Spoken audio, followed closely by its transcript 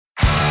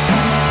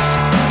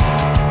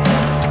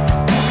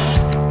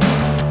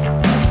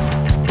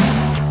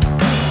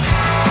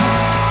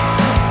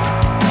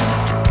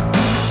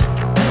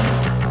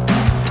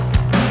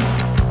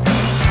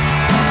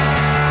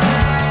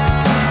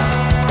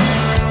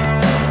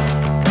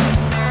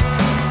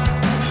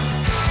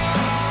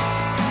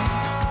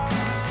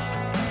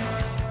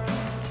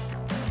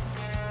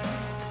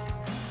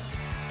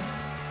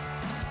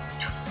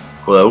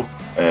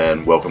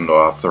welcome to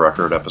Off the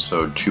Record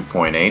episode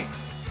 2.8.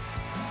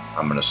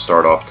 I'm going to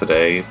start off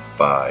today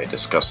by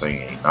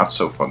discussing a not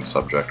so fun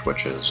subject,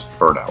 which is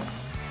burnout.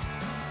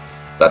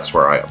 That's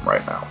where I am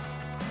right now.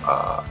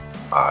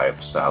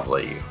 I've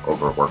sadly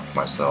overworked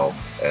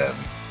myself, and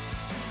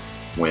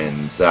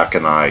when Zach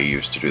and I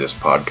used to do this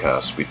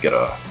podcast, we'd get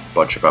a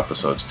bunch of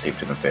episodes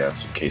taped in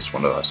advance in case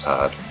one of us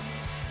had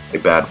a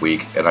bad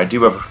week, and I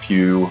do have a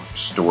few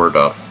stored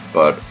up,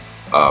 but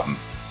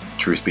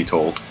truth be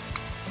told,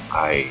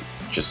 I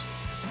just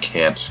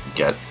can't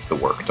get the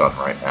work done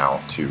right now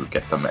to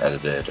get them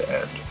edited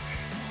and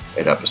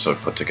an episode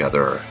put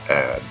together,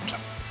 and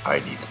I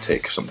need to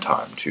take some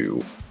time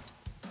to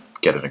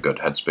get in a good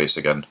headspace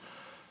again.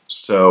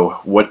 So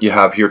what you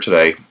have here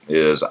today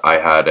is I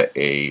had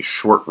a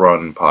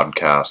short-run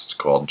podcast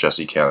called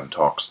Jesse Cannon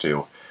Talks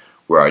To,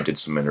 where I did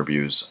some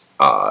interviews.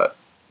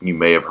 You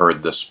may have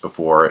heard this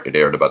before. It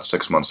aired about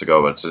 6 months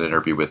ago. It's an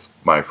interview with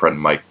my friend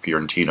Mike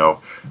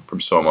Fiorentino from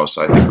Somos.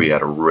 I think we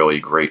had a really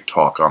great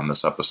talk on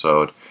this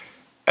episode,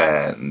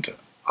 and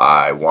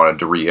I wanted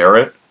to re-air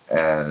it,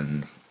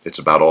 and it's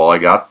about all I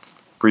got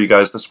for you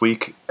guys this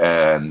week,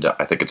 and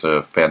I think it's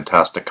a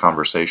fantastic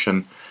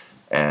conversation,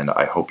 and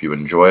I hope you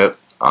enjoy it.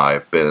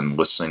 I've been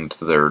listening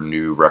to their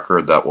new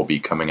record that will be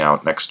coming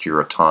out next year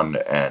a ton,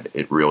 and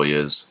it really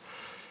is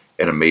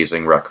an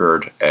amazing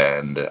record,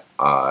 and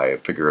I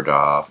figured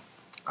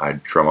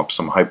I'd drum up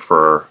some hype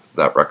for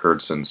that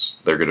record since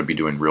they're going to be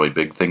doing really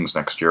big things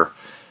next year.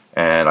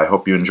 And I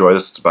hope you enjoy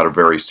this. It's about a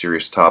very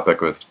serious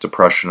topic with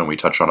depression, and we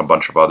touch on a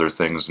bunch of other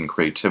things and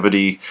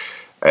creativity,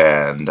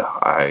 and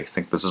I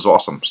think this is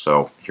awesome.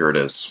 So here it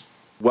is.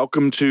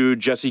 Welcome to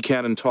Jesse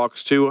Cannon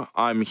Talks To.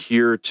 I'm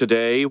here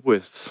today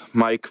with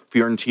Mike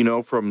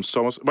Fiorentino from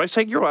Somos. Am I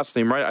saying your last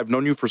name right? I've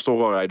known you for so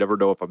long, I never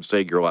know if I'm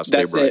saying your last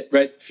name right. That's it,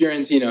 right?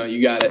 Fiorentino,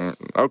 you got it.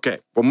 Okay.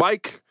 Well,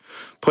 Mike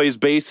plays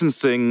bass and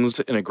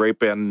sings in a great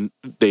band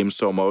named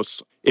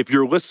Somos. If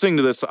you're listening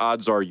to this,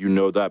 odds are you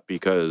know that,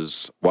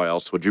 because why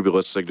else would you be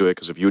listening to it?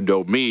 Because if you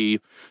know me,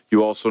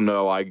 you also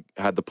know I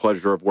had the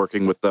pleasure of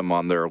working with them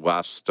on their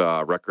last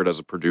record as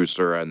a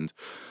producer, and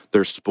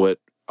their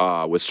split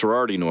with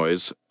Sorority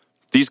Noise.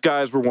 These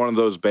guys were one of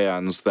those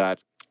bands that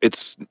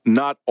it's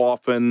not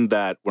often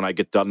that when I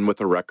get done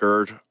with a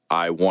record,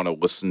 I want to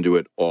listen to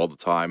it all the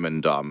time.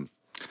 And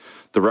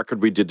the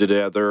record we did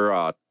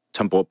together,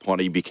 Temple of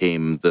Plenty,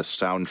 became the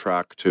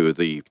soundtrack to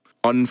the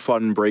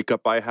unfun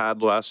breakup I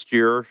had last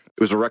year. It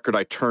was a record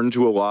I turned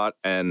to a lot,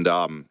 and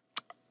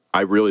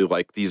I really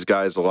like these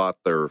guys a lot.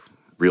 They're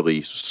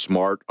really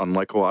smart,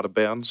 unlike a lot of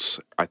bands.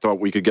 I thought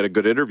we could get a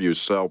good interview.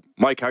 So,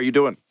 Mike, how you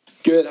doing?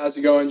 Good. How's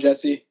it going,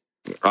 Jesse?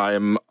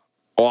 I'm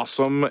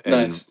awesome and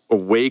nice.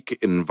 Awake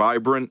and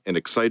vibrant and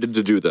excited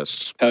to do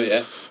this. Hell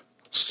yeah.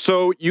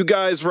 So you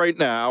guys right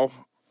now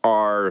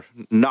are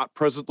not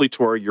presently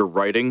touring, you're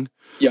writing.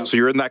 Yeah. So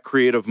you're in that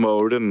creative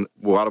mode, and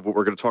a lot of what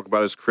we're going to talk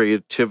about is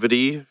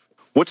creativity.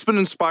 What's been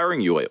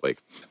inspiring you lately?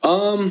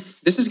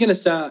 This is going to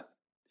sound,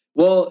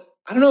 well,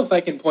 I don't know if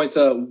I can point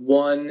to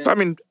one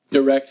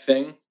direct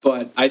thing,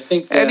 but I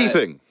think that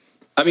anything.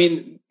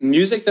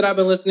 Music that I've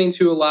been listening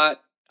to a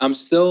lot. I'm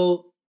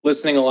still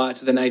listening a lot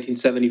to the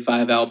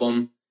 1975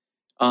 album.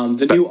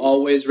 The new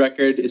Always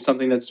record is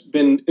something that's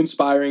been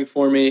inspiring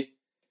for me.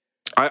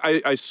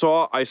 I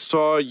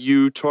saw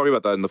you talking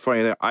about that, and the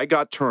funny thing, I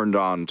got turned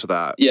on to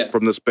that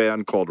from this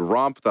band called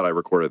Romp that I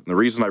recorded. And the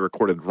reason I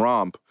recorded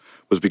Romp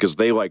was because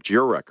they liked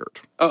your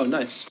record. Oh,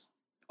 nice.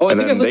 Oh, and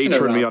then they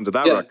turned me onto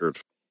that record.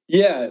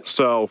 Yeah.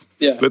 So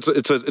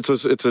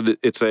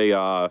it's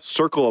a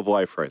circle of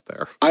life right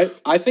there.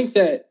 I think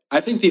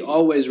the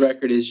Always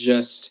record is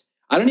just,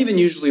 I don't even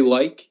usually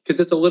like, because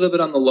it's a little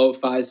bit on the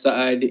lo-fi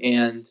side,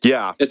 and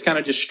it's kind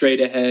of just straight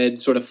ahead,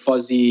 sort of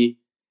fuzzy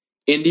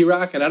indie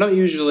rock, and I don't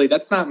usually,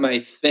 that's not my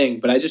thing,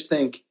 but I just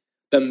think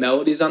the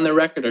melodies on the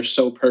record are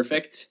so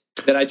perfect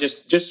that I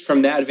just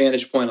from that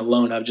vantage point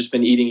alone, I've just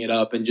been eating it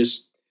up and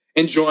just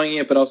enjoying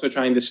it, but also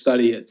trying to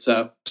study it.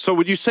 So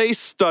would you say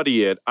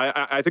study it?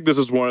 I think this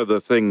is one of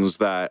the things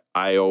that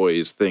I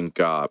always think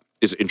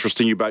is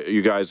interesting about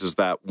you guys, is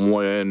that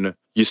when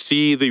you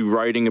see the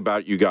writing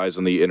about you guys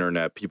on the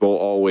internet, people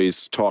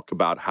always talk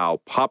about how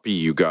poppy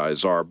you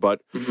guys are,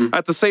 but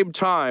at the same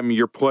time,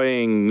 you're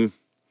playing,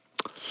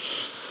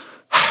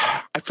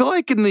 I feel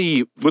like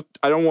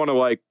I don't want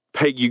to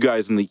peg you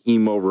guys in the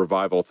emo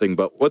revival thing,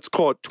 but let's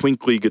call it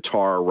twinkly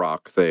guitar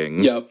rock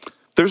thing. Yep.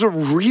 There's a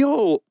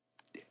real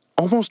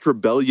almost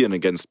rebellion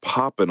against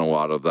pop in a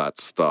lot of that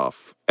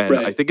stuff. And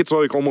I think it's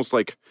almost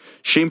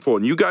shameful.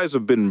 And you guys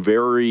have been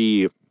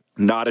very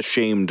not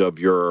ashamed of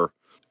your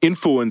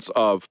influence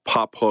of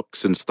pop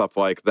hooks and stuff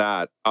like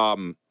that.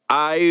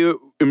 I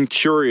am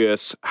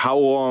curious, how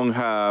long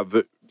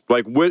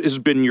what has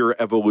been your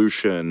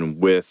evolution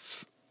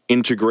with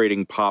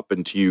integrating pop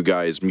into you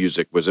guys'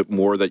 music? Was it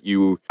more that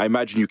I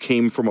imagine you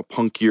came from a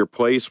punkier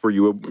place? Were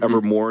you ever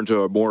more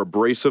into more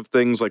abrasive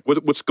things?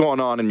 What's going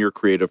on in your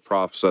creative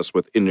process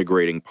with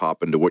integrating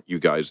pop into what you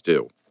guys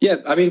do? Yeah,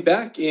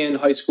 back in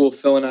high school,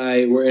 Phil and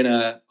I were in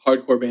a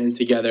hardcore band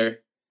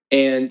together,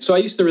 And so I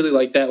used to really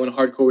like that when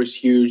hardcore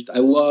was huge. I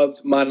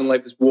loved Modern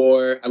Life is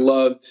War. I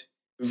loved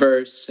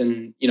Verse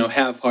and,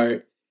 Have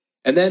Heart.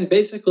 And then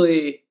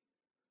basically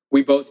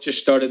we both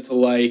just started to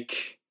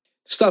like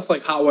stuff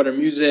like Hot Water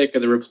Music or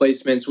The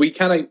Replacements.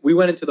 We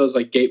went into those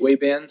like gateway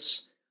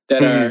bands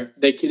that are,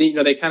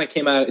 they kind of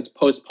came out, it's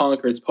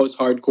post-punk or it's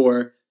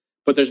post-hardcore,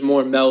 but there's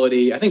more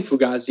melody. I think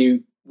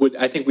Fugazi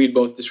we'd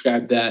both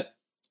describe that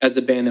as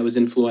a band that was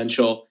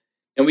influential.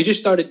 And we just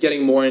started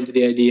getting more into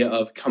the idea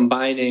of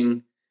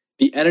combining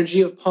the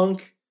energy of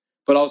punk,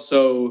 but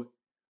also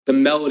the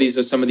melodies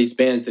of some of these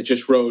bands that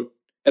just wrote,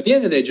 at the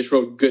end of the day, just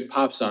wrote good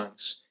pop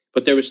songs.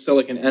 But there was still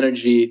like an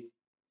energy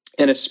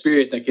and a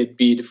spirit that could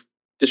be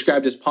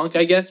described as punk,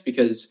 I guess,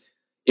 because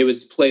it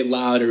was played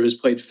loud or it was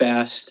played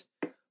fast.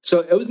 So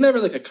it was never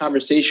like a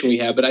conversation we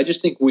had, but I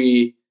just think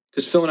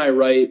because Phil and I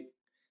write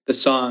the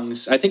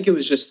songs, I think it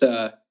was just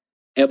a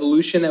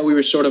evolution that we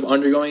were sort of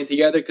undergoing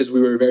together because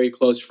we were very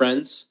close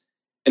friends.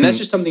 And that's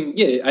just something,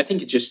 I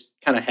think it just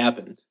kind of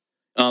happened.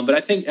 But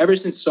I think ever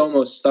since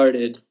Somos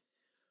started,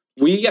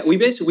 we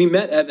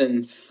met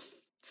Evan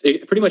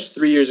pretty much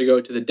 3 years ago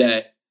to the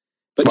day.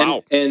 But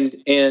wow.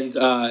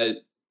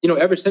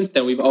 Ever since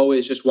then, we've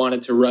always just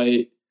wanted to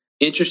write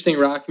interesting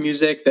rock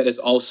music that is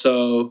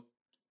also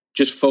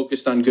just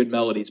focused on good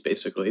melodies,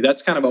 basically.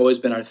 That's kind of always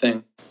been our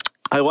thing.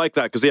 I like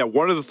that because,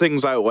 one of the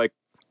things I like,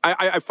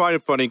 I find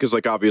it funny because,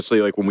 like,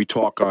 obviously, like, when we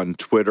talk on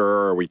Twitter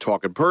or we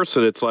talk in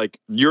person, it's like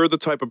you're the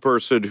type of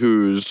person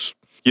who's,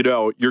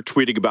 you're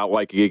tweeting about,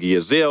 like, Iggy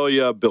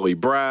Azalea, Billy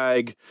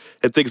Bragg,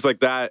 and things like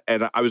that.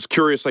 And I was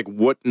curious, like,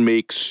 what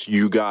makes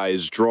you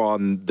guys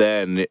drawn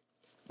then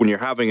when you're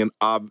having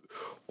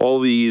all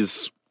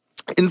these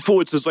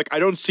influences? Like, I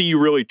don't see you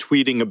really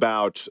tweeting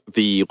about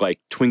the, like,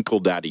 Twinkle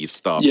Daddy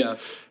stuff. Yeah.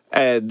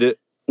 And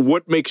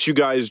what makes you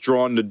guys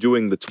drawn to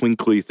doing the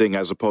twinkly thing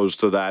as opposed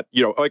to that?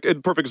 Like, a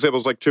perfect example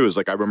is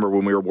I remember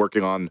when we were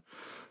working on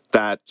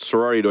that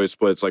Sorority Noise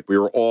Splits, like,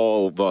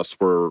 all of us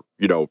were,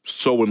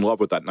 so in love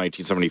with that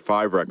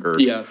 1975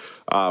 record. Yeah.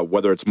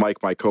 Whether it's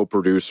Mike, my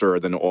co-producer,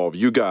 and then all of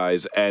you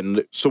guys.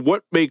 And so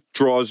what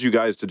draws you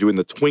guys to doing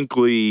the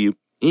twinkly,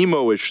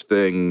 emo-ish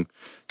thing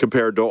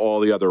compared to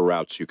all the other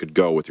routes you could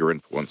go with your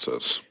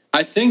influences?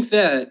 I think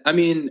that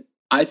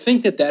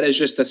is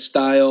just a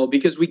style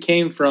because we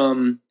came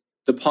from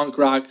the punk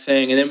rock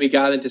thing, and then we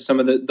got into some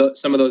of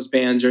those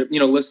bands, or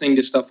listening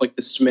to stuff like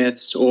the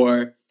Smiths,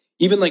 or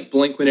even like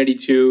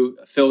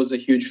Blink-182. Phil is a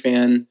huge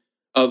fan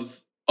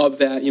of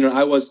that.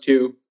 I was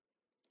too.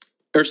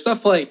 Or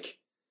stuff like,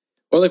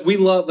 or like we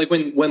love, like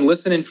when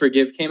Listen and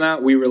Forgive came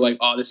out, we were like,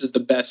 oh, this is the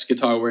best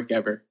guitar work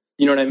ever.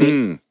 You know what I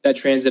mean? That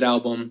Transit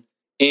album.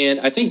 And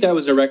I think that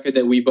was a record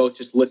that we both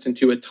just listened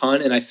to a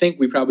ton, and I think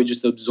we probably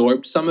just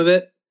absorbed some of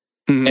it.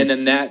 And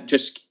then that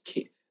just,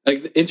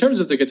 like, in terms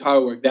of the guitar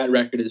work, that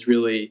record is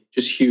really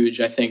just huge,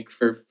 I think,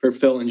 for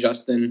Phil and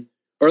Justin,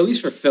 or at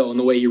least for Phil and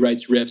the way he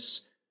writes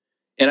riffs.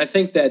 And I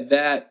think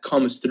that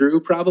comes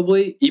through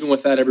probably, even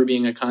without ever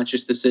being a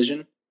conscious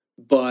decision.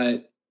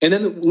 And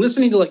then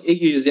listening to like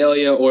Iggy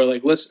Azalea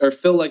or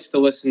Phil likes to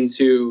listen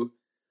to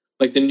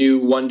like the new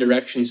One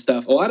Direction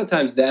stuff. A lot of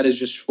times that is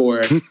just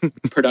for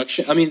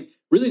production. I mean,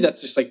 really that's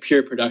just like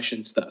pure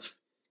production stuff.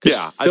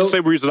 Yeah, that's the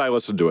same reason I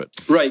listen to it.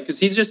 Right, because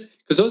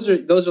those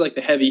are like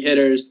the heavy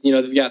hitters.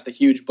 They've got the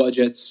huge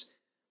budgets,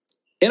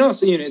 and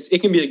also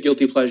it can be a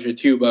guilty pleasure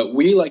too. But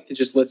we like to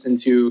just listen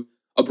to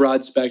a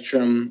broad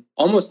spectrum,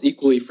 almost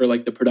equally for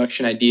like the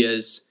production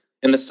ideas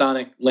and the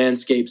sonic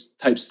landscapes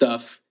type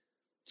stuff.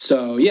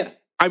 So yeah,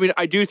 I mean,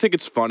 I do think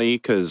it's funny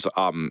because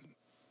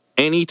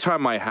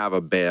anytime I have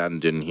a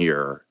band in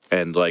here.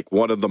 And, like,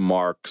 one of the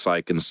marks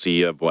I can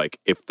see of, like,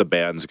 if the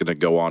band's going to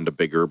go on to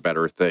bigger,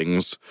 better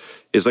things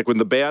is, like, when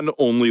the band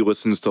only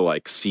listens to,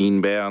 like, scene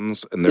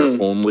bands and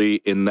they're only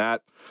in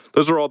that,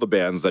 those are all the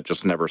bands that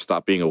just never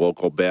stop being a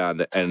local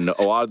band. And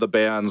a lot of the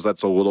bands are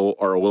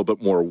a little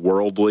bit more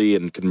worldly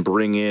and can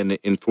bring in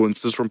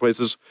influences from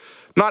places.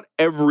 Not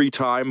every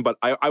time, but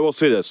I will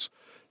say this.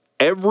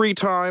 Every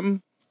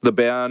time the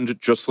band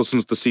just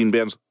listens to scene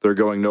bands, they're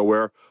going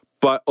nowhere.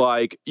 But,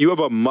 like, you have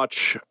a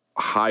much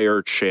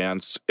higher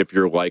chance if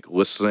you're like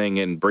listening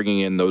and bringing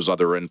in those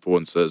other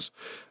influences.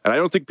 And I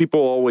don't think people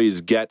always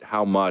get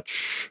how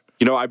much,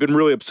 I've been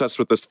really obsessed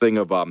with this thing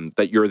of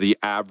that you're the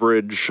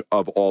average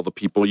of all the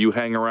people you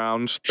hang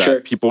around, that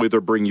sure. People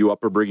either bring you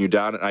up or bring you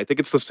down. And I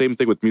think it's the same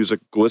thing with music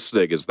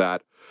listening, is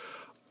that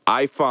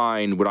I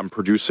find when I'm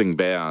producing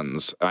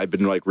bands, I've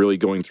been like really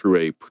going through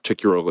a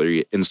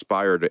particularly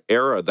inspired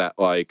era that,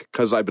 like,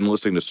 because I've been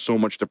listening to so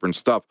much different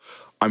stuff,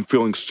 I'm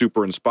feeling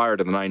super inspired.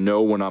 And then I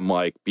know when I'm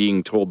like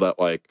being told that,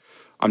 like,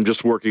 I'm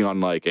just working on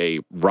like a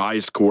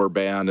risecore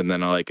band and then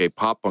like a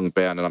pop punk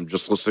band, and I'm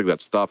just listening to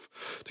that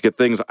stuff to get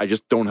things, I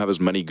just don't have as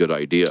many good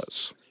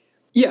ideas.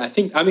 Yeah,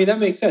 that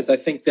makes sense.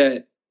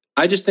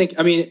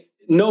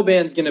 No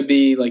band's going to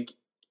be like,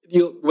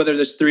 whether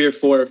there's 3 or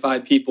 4 or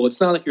 5 people, it's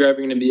not like you're ever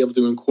going to be able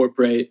to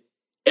incorporate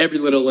every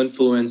little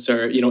influence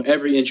or,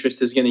 every interest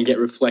is going to get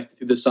reflected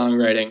through the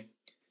songwriting.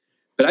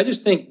 But I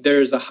just think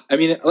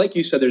like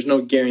you said, there's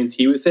no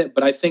guarantee with it.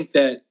 But I think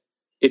that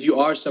if you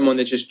are someone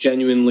that just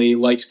genuinely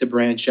likes to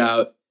branch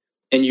out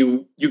and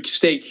you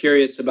stay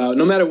curious about,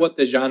 no matter what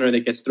the genre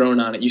that gets thrown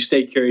on it, you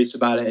stay curious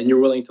about it and you're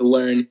willing to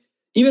learn,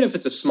 even if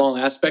it's a small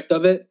aspect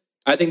of it,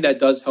 I think that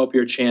does help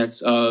your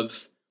chance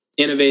of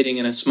innovating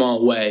in a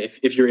small way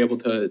if you're able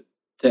to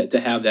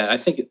have that. I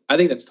think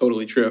that's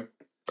totally true.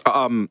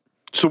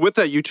 So with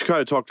that, you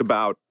kind of talked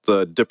about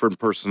the different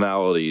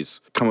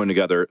personalities coming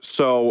together.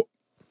 So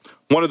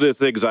one of the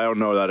things I don't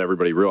know that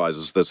everybody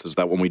realizes this is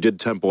that when we did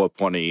Temple of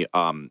Plenty,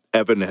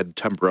 Evan had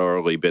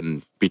temporarily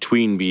been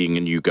between being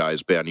in you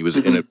guys' band. He was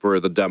in it for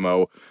the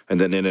demo and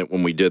then in it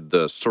when we did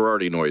the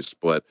Sorority Noise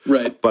split.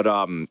 Right. But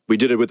we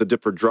did it with a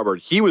different drummer.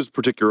 He was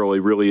particularly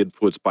really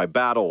influenced by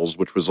Battles,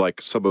 which was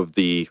like some of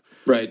the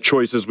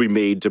choices we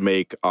made to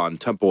make on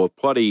Temple of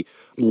Plenty.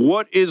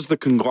 What is the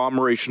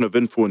conglomeration of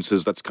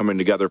influences that's coming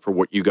together for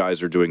what you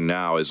guys are doing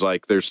now? Is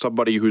like there's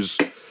somebody who's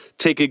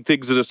taking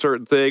things at a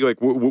certain thing? Like,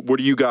 what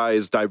are you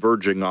guys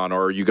diverging on?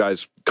 Or are you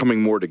guys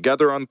coming more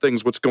together on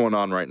things? What's going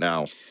on right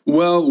now?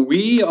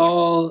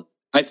 Well,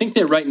 I think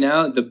that right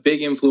now the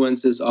big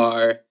influences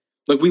are,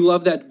 like, we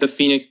love that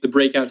the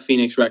Breakout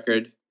Phoenix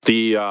record.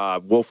 The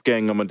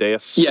Wolfgang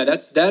Amadeus? Yeah,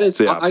 that is,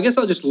 I guess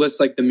I'll just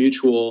list, like, the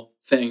mutual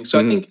thing. So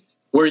I think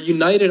we're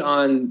united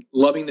on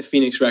loving the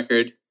Phoenix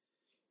record.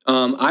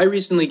 I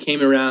recently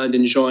came around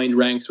and joined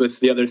ranks with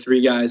the other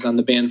three guys on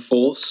the band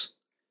Fulse.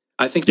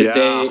 I think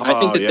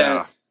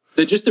that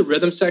just the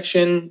rhythm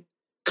section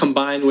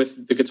combined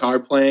with the guitar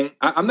playing.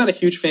 I'm not a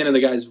huge fan of the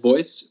guy's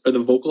voice or the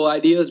vocal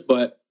ideas,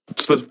 but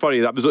it's funny.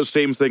 That was the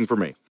same thing for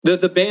me. The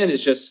band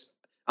is just,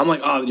 I'm like,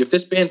 oh, if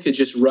this band could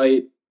just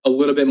write a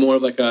little bit more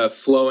of like a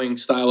flowing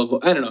style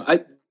of, I don't know.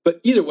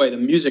 But either way, the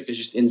music is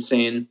just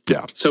insane.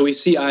 Yeah. So we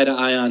see eye to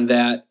eye on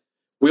that.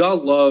 We all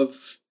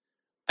love,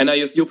 I know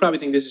you'll probably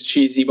think this is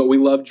cheesy, but we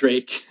love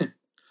Drake.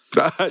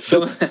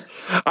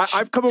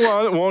 I've come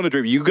along to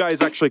Dream. You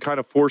guys actually kind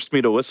of forced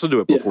me to listen to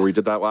it before we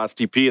did that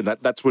last EP, and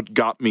that's what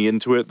got me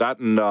into it. That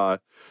and a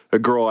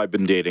girl I've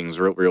been dating is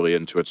really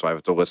into it, so I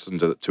have to listen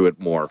to it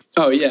more.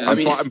 Oh yeah,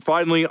 I'm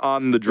finally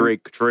on the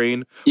Drake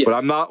train, but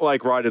I'm not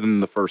like riding in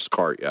the first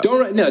cart yet.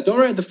 Don't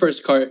ride the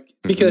first cart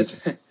because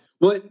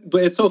but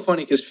it's so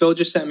funny because Phil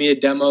just sent me a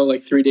demo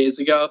like 3 days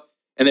ago,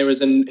 and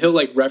he'll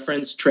like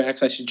reference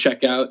tracks I should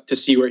check out to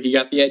see where he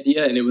got the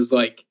idea, and it was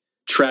like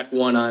track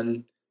 1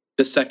 on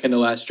the second to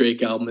last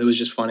Drake album. It was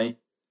just funny.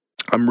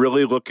 I'm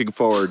really looking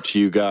forward to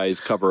you guys'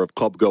 cover of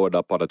Club Going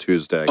Up on a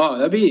Tuesday. Oh,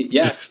 that'd be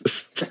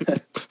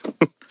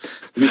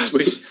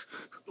sweet.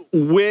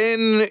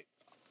 When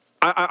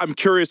I'm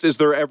curious, is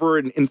there ever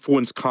an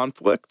influence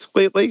conflict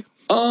lately?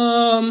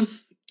 Evan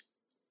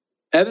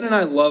and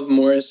I love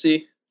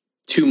Morrissey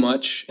too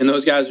much, and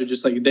those guys are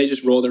just like, they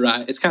just roll their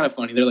eye. It's kind of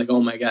funny. They're like,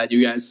 oh my god,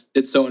 you guys,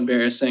 it's so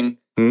embarrassing.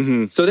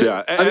 So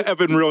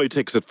Evan really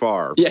takes it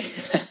far. Yeah.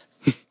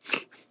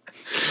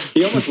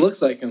 He almost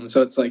looks like him,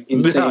 so it's like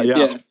insane.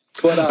 Yeah.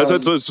 But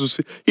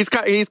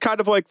he's kind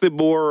of like the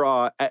more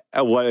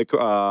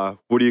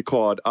what do you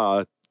call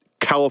it?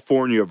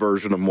 California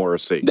version of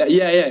Morrissey.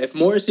 If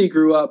Morrissey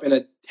grew up in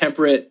a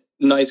temperate,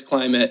 nice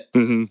climate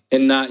and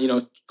not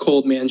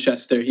cold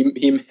Manchester,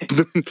 he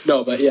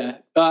no, but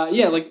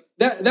like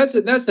that's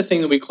the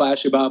thing that we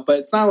clash about. But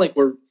it's not like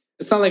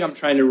I'm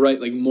trying to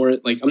write like more,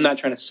 like I'm not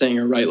trying to sing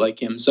or write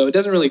like him, so it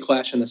doesn't really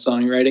clash in the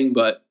songwriting,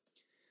 but.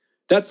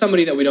 That's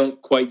somebody that we don't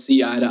quite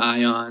see eye to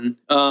eye on.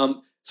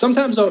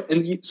 Sometimes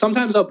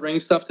I'll bring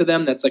stuff to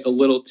them that's like a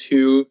little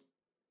too.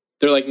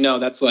 They're like, no,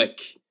 that's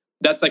like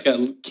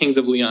a Kings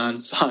of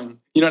Leon song.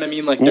 You know what I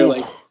mean? Like they're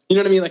like, you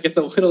know what I mean? Like it's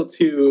a little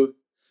too.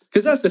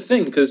 Because that's the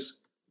thing. Because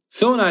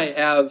Phil and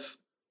I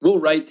we'll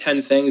write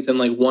 10 things and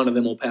like one of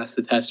them will pass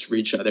the test for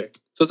each other.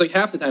 So it's like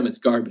half the time it's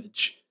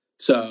garbage.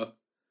 So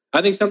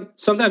I think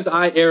sometimes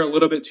I err a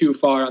little bit too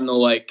far on the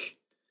like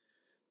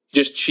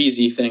just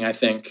cheesy thing. I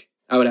think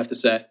I would have to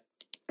say.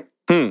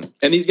 And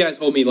these guys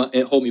hold me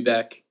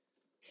back.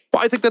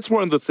 Well, I think that's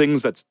one of the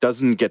things that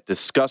doesn't get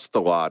discussed a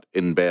lot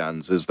in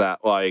bands is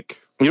that, like,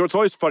 it's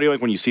always funny,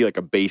 like, when you see, like,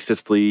 a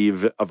bassist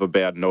leave of a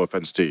band, no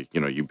offense to,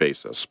 you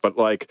bassists, but,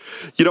 like,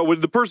 when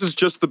the person's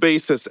just the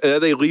bassist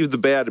and they leave the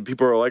band and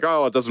people are like,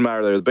 oh, it doesn't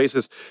matter, they're the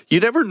bassist,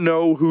 you never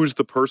know who's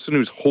the person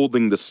who's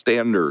holding the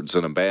standards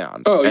in a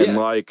band. And,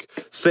 like,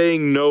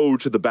 saying no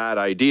to the bad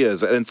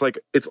ideas. And it's, like,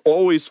 it's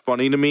always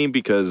funny to me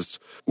because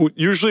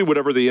usually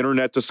whatever the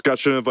internet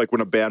discussion of, like, when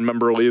a band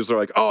member leaves, they're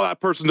like, oh, that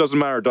person doesn't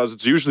matter,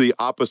 it's usually the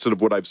opposite of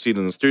what I've seen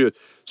in the studio.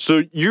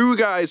 So you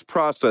guys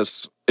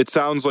process... It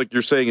sounds like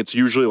you're saying it's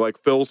usually like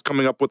Phil's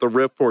coming up with a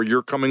riff or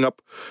you're coming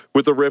up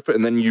with a riff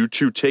and then you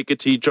two take it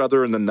to each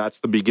other and then that's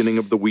the beginning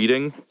of the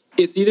weeding?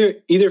 It's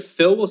either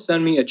Phil will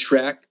send me a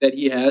track that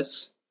he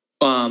has.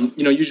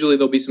 Usually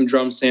there'll be some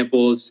drum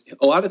samples.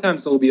 A lot of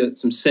times there'll be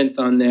some synth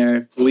on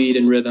there, lead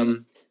and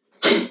rhythm.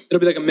 It'll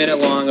be like a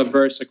minute long, a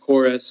verse, a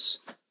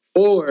chorus.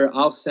 Or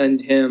I'll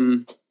send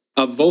him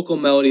a vocal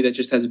melody that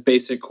just has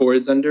basic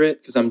chords under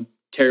it because I'm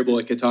terrible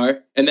at guitar.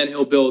 And then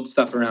he'll build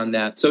stuff around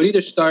that. So it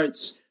either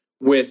starts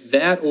with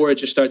that, or it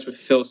just starts with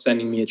Phil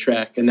sending me a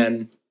track.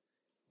 And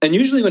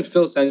usually when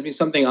Phil sends me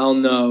something, I'll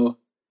know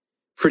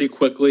pretty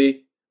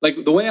quickly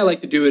like the way I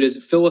like to do it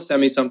is Phil will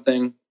send me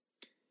something,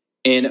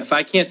 and if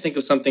I can't think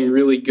of something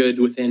really good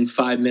within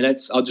 5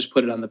 minutes, I'll just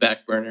put it on the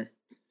back burner.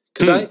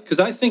 Because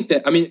I think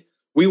that, I mean,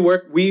 we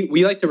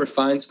like to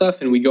refine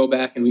stuff and we go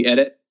back and we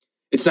edit.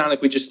 It's not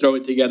like we just throw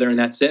it together and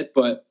that's it.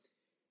 But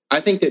I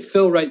think that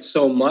Phil writes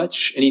so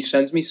much and he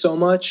sends me so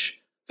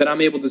much that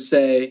I'm able to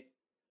say,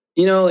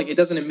 you know, like it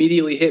doesn't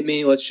immediately hit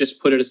me. Let's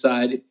just put it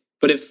aside.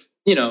 But if,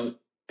 you know,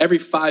 every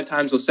 5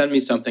 times he'll send me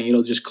something,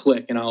 it'll just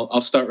click and I'll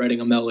start writing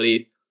a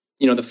melody,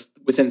 you know,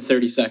 within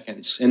 30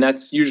 seconds. And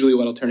that's usually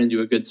what'll turn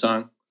into a good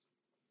song.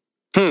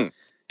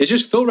 It's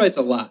just Phil writes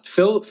a lot.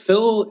 Phil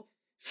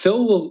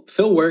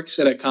works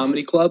at a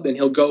comedy club and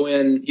he'll go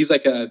in. He's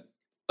like a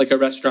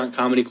restaurant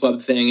comedy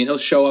club thing, and he'll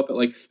show up at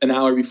like an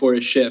hour before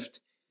his shift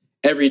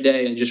every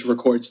day and just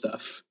record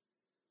stuff.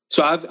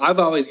 So I've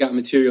always got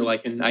material I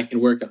can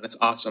work on. It's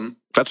awesome.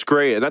 That's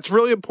great, and that's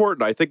really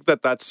important. I think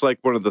that's like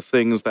one of the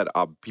things that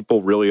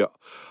people really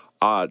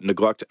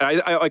neglect.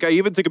 I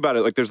even think about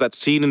it. Like there's that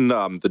scene in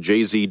the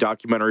Jay-Z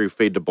documentary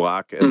Fade to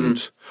Black,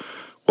 and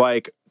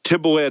like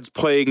Timbaland's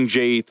playing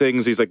Jay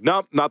things. He's like,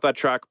 nope, not that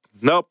track.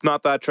 Nope,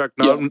 not that track.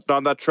 No,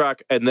 not that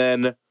track. And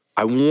then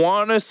I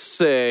want to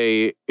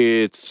say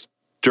it's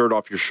Dirt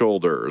Off Your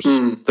Shoulders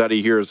that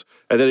he hears.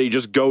 And then he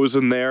just goes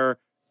in there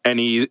and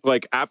he,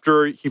 like,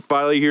 after he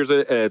finally hears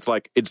it, and it's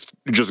like, it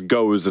just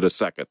goes in a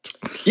second.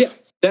 Yeah.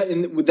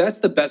 That's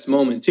the best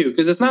moment too.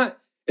 Because it's not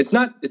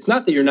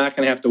that you're not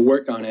going to have to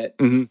work on it.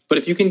 But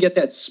if you can get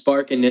that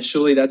spark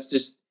initially, that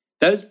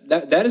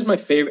is my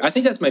favorite. I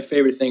think that's my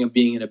favorite thing of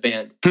being in a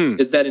band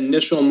is that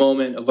initial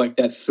moment of like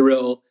that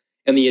thrill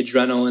and the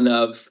adrenaline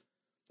of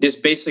this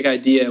basic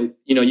idea.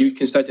 You know, you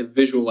can start to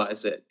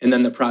visualize it, and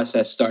then the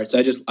process starts.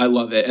 I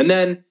love it. And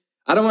then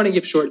I don't want to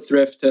give short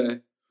thrift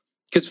to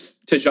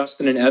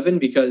Justin and Evan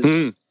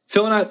because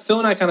Phil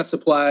and I kind of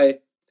supply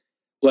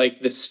like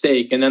the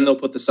steak, and then they'll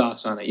put the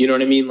sauce on it. You know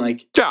what I mean?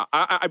 Like, yeah,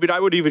 I mean, I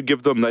would even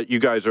give them that you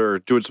guys are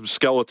doing some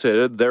skeleton,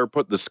 and they're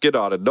putting the skin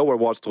on it. No one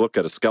wants to look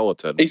at a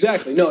skeleton.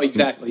 Exactly. No,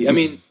 exactly. I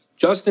mean,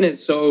 Justin,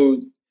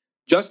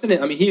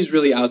 I mean, he's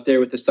really out there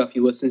with the stuff he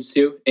listens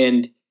to,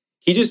 and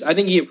I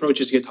think he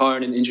approaches guitar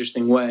in an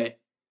interesting way.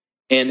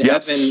 And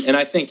yes. Evan, and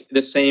I think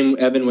the same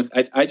Evan with,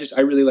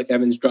 I really like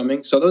Evan's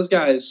drumming. So those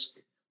guys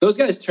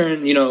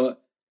turn, you know,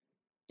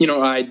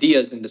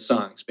 ideas into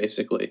songs,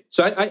 basically.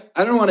 So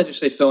I don't want to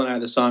just say Phil and I are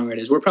the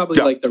songwriters. We're probably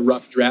like the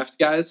rough draft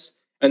guys,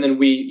 and then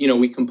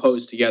we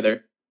compose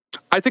together.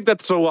 I think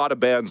that's a lot of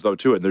bands, though,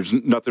 too, and there's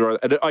nothing wrong.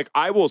 And like,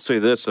 I will say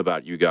this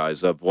about you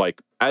guys, of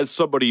like, as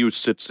somebody who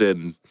sits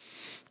in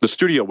the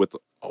studio with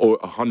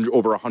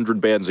over 100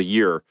 bands a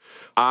year,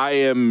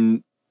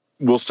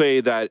 will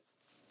say that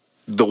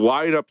the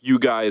lineup you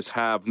guys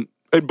have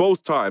at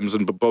both times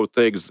and both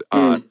things,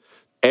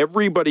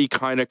 everybody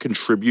kind of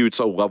contributes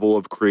a level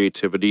of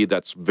creativity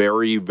that's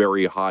very,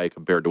 very high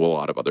compared to a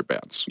lot of other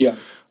bands. Yeah.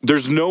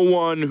 There's no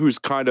one who's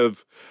kind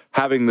of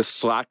having the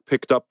slack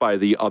picked up by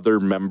the other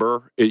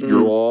member.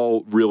 You're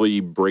all really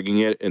bringing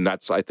it, and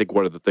that's, I think,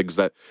 one of the things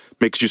that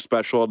makes you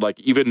special. Like,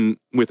 even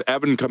with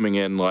Evan coming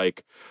in,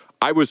 like,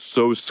 I was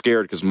so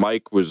scared because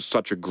Mike was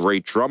such a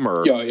great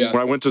drummer. Yeah.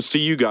 When I went to see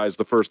you guys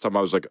the first time, I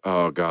was like,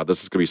 oh, God,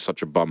 this is going to be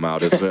such a bum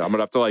out, isn't it? I'm going to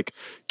have to, like,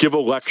 give a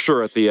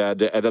lecture at the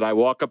end. And then I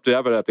walk up to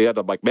Evan at the end.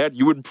 I'm like, man,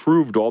 you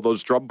improved all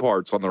those drum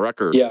parts on the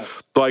record. Yeah.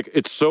 Like,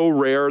 it's so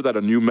rare that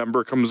a new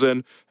member comes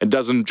in and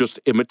doesn't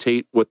just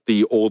imitate what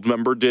the old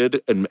member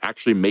did and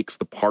actually makes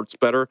the parts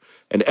better.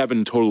 And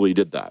Evan totally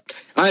did that.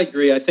 I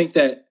agree. I think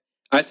that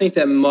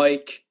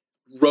Mike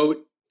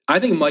wrote... I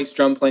think Mike's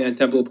drum playing on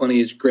Temple of Plenty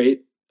is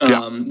great.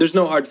 There's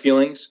no hard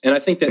feelings. And I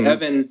think that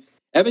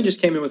Evan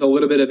just came in with a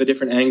little bit of a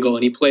different angle,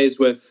 and he plays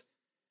with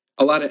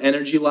a lot of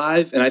energy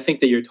live. And I think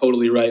that you're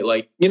totally right.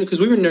 Like, you know,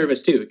 because we were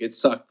nervous too. It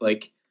sucked.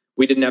 Like,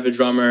 we didn't have a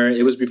drummer.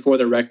 It was before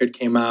the record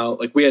came out.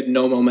 Like, we had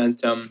no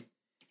momentum.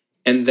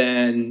 And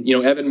then, you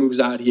know, Evan moves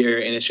out here,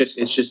 and it's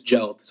just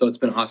gelled. So it's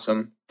been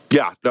awesome.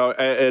 Yeah, no,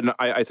 and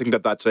I think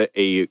that's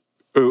an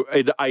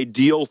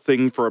ideal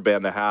thing for a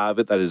band to have.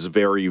 That is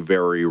very,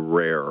 very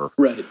rare.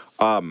 Right.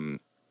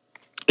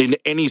 In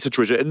any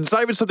situation. And it's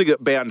not even something that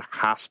a band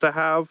has to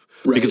have,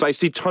 because I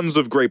see tons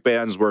of great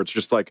bands where it's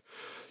just like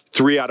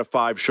 3 out of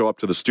 5 show up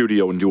to the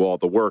studio and do all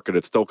the work, and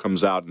it still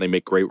comes out and they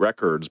make great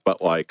records,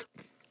 but like...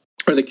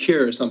 Or The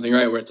Cure or something,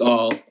 right? Where it's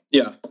all...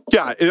 Yeah.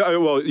 Yeah,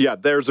 well, yeah,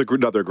 there's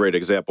another great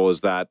example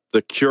is that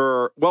The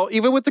Cure... Well,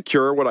 even with The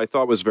Cure, what I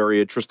thought was very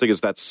interesting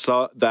is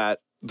that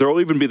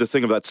there'll even be the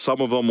thing of that some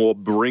of them will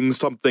bring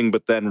something,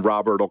 but then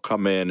Robert will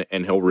come in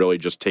and he'll really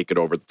just take it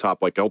over the top.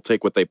 Like, he'll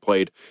take what they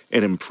played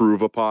and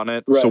improve upon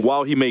it. Right. So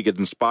while he may get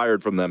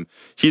inspired from them,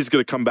 he's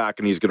going to come back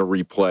and he's going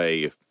to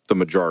replay the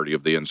majority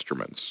of the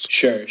instruments.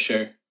 Sure.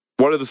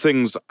 One of the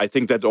things I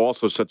think that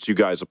also sets you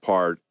guys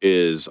apart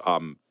is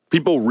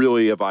people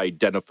really have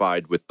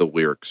identified with the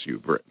lyrics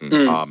you've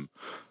written.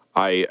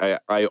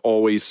 I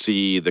always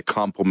see the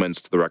compliments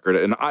to the record,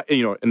 and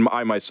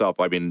I myself,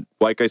 I mean,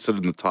 like I said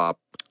in the top,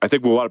 I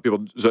think a lot of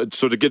people. So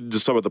to get into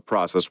some of the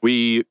process,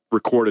 we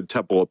recorded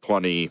Temple of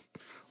Plenty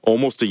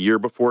almost a year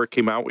before it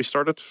came out. We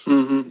started.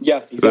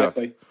 Yeah,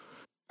 exactly.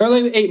 Or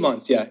like 8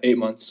 months, yeah, 8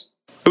 months.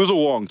 It was a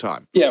long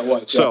time. Yeah, it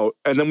was. So,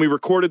 and then we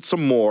recorded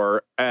some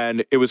more,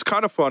 and it was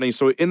kind of funny.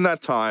 So in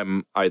that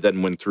time, I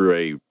then went through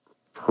a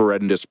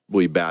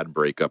horrendously bad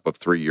breakup of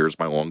 3 years,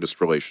 my longest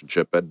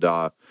relationship. And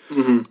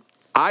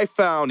I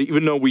found,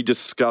 even though we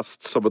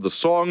discussed some of the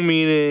song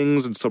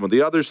meanings and some of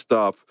the other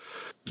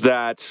stuff,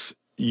 that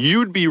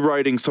you'd be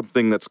writing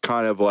something that's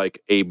kind of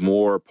like a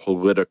more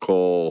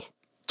political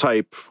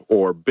type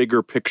or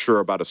bigger picture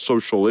about a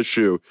social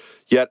issue.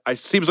 Yet it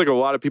seems like a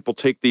lot of people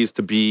take these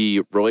to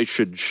be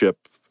relationship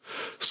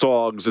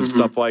songs and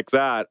stuff like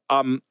that.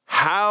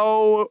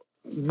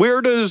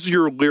 Where does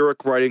your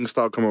lyric writing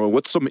style come from?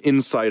 What's some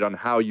insight on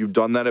how you've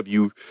done that? Have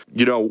you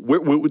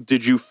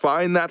did you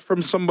find that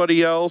from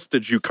somebody else?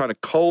 Did you kind of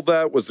cull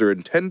that? Was there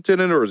intent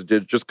in it, or did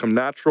it just come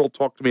natural?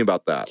 Talk to me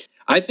about that.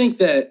 I think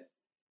that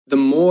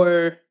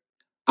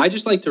I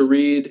just like to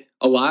read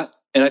a lot.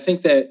 And I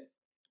think that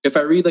if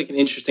I read like an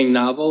interesting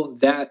novel,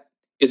 that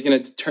is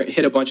going to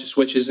hit a bunch of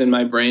switches in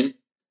my brain.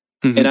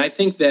 And I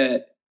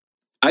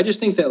just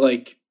think that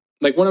like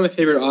one of my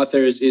favorite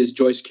authors is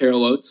Joyce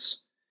Carol Oates.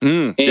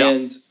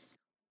 And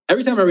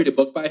every time I read a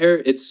book by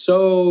her, it's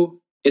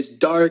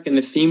dark, and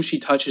the themes she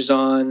touches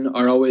on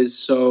are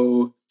always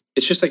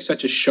it's just like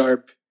such a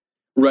sharp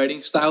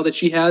writing style that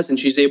she has. And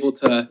she's able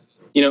to,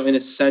 in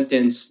a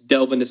sentence,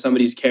 delve into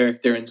somebody's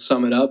character and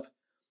sum it up.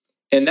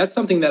 And that's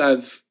something that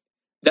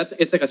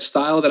it's like a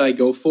style that I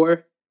go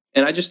for.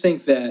 And I just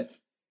think that,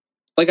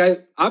 like, I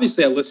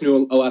listen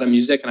to a lot of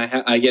music,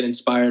 and I get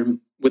inspired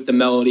with the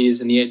melodies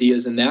and the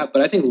ideas in that.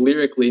 But I think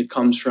lyrically it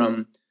comes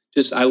from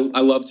just, I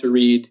love to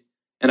read,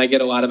 and I get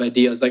a lot of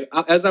ideas. Like,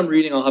 as I'm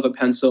reading, I'll have a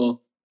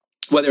pencil,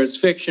 whether it's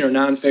fiction or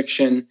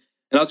nonfiction,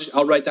 and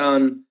I'll write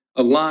down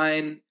a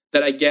line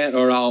that I get,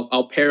 or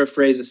I'll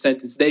paraphrase a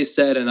sentence they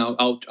said, and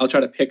I'll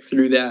try to pick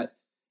through that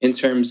in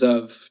terms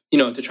of,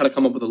 to try to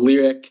come up with a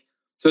lyric.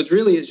 So it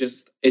really is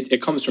just,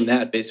 it comes from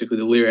that, basically,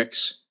 the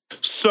lyrics.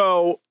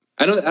 So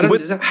I don't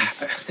does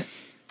that,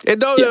 it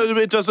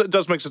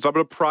does make sense. I'm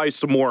going to pry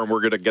some more, and we're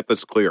going to get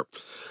this clear.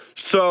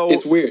 So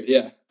it's weird,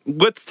 yeah.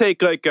 Let's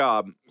take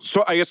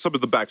so I guess some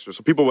of the backstory.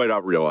 So people might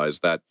not realize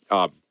that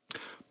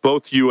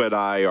both you and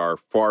I are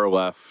far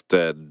left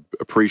and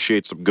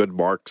appreciate some good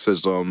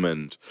Marxism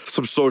and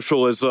some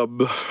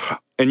socialism.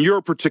 And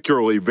you're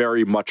particularly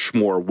very much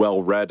more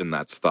well-read in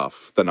that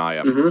stuff than I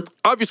am.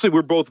 Obviously,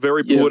 we're both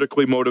very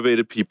politically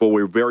motivated people.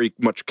 We very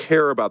much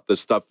care about this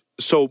stuff.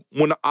 So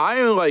when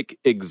I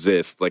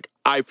exist,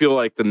 I feel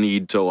like the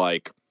need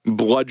to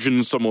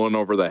bludgeon someone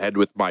over the head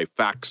with my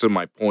facts and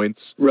my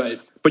points.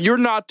 Right. But you're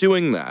not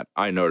doing that,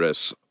 I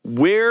notice.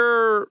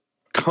 Where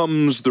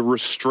comes the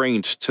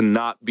restraint to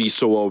not be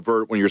so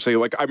overt when you're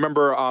saying, I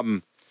remember,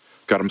 God,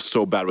 I'm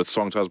so bad with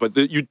song titles, but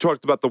you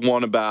talked about the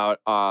one about,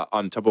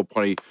 on Temple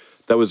Plenty,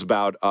 that was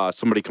about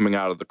somebody coming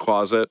out of the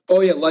closet. Oh,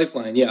 yeah,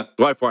 Lifeline, yeah.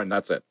 Lifeline,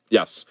 that's it,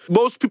 yes.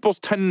 Most people's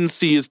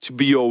tendency is to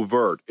be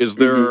overt. Is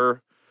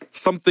there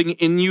something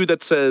in you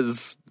that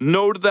says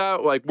no to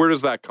that? Where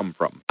does that come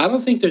from? I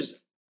don't think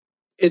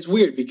it's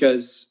weird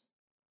because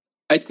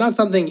it's not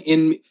something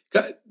in me.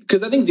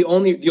 Because I think the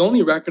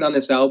only record on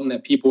this album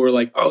that people were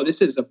like, oh,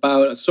 this is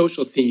about a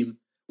social theme,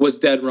 was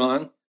Dead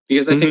Wrong.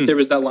 Because I think there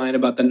was that line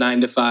about the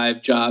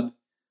 9-to-5 job.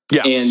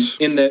 Yes.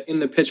 And in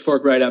the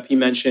Pitchfork write-up, he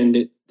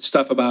mentioned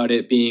stuff about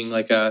it being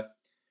like a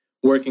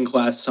working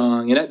class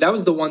song. And that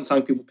was the one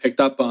song people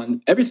picked up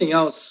on. Everything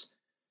else,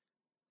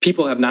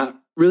 people have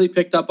not really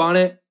picked up on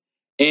it.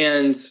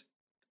 And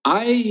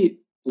I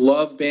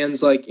love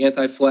bands like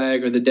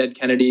Anti-Flag or the Dead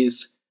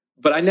Kennedys,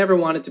 but I never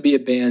wanted to be a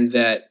band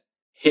that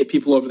hit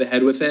people over the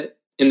head with it,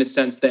 in the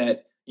sense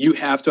that you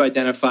have to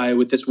identify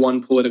with this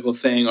one political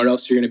thing or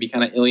else you're going to be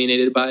kind of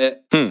alienated by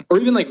it. Or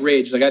even like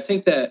Rage. I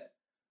think that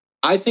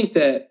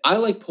I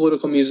like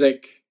political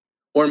music,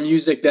 or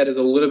music that is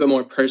a little bit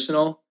more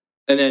personal,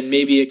 and then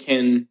maybe it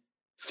can,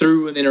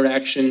 through an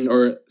interaction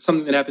or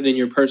something that happened in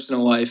your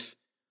personal life,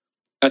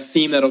 a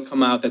theme that'll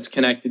come out that's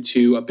connected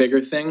to a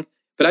bigger thing.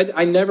 But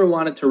I never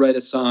wanted to write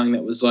a song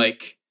that was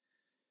like,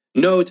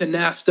 no to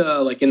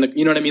NAFTA, in the,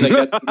 you know what I mean?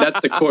 That's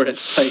the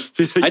chorus.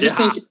 I just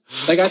think,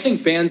 I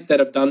think bands that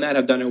have done that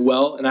have done it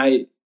well. And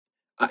I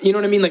you know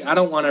what I mean? I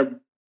don't want to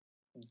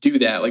do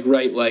that,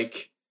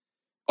 write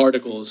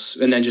articles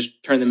and then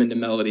just turn them into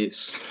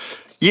melodies.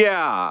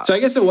 Yeah. So I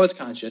guess it was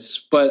conscious,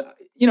 but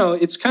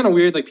it's kind of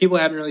weird. People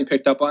haven't really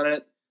picked up on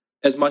it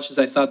as much as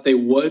I thought they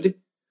would,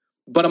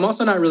 but I'm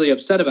also not really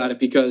upset about it,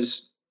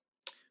 because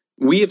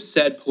we have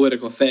said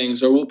political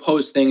things, or we'll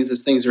post things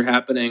as things are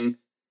happening.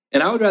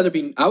 And I would rather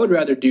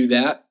do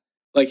that,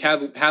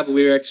 have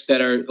lyrics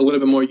that are a little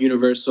bit more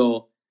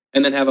universal,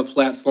 and then have a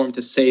platform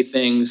to say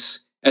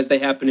things as they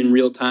happen in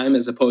real time,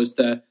 as opposed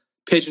to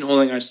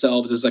pigeonholing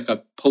ourselves as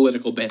a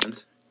political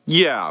band.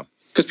 Yeah.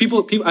 Because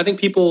I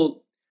think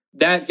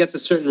that gets a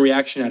certain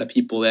reaction out of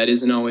people that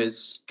isn't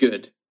always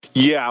good.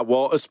 Yeah,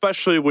 well,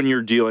 especially when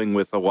you're dealing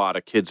with a lot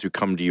of kids who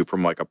come to you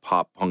from a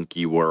pop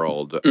punky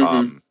world,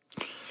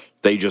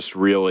 they just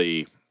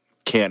really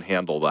can't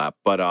handle that.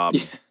 But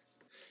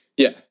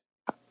yeah.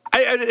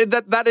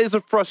 That is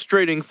a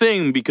frustrating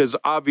thing because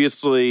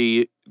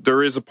obviously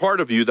there is a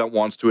part of you that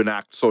wants to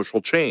enact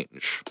social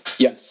change.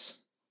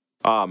 Yes.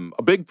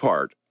 A big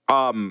part.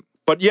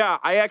 But yeah,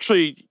 I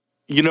actually,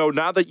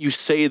 now that you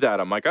say that,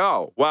 I'm like,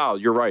 oh, wow,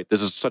 you're right.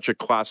 This is such a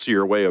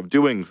classier way of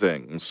doing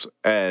things.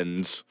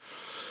 And,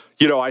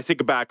 I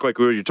think back, like,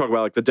 when you talk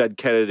about, like, the dead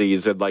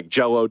Kennedys and, like,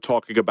 Jell-O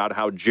talking about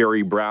how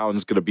Jerry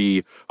Brown's going to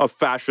be a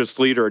fascist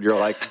leader. And you're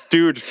like,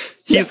 dude,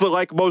 he's the,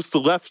 like, most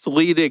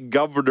left-leaning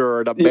governor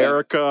in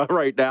America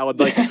right now. And,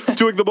 like,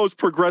 doing the most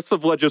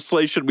progressive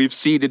legislation we've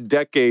seen in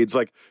decades.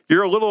 Like,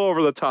 you're a little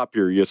over the top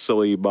here, you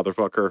silly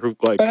motherfucker.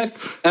 Like,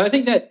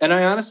 and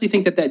I honestly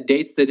think that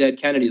dates the dead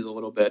Kennedys a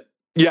little bit.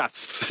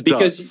 Yes.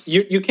 Because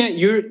you can't,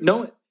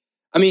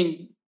 I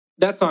mean,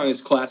 that song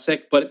is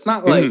classic, but it's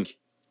not like,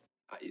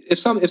 if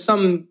some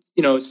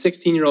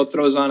 16-year-old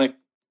throws on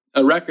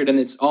a record and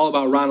it's all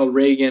about Ronald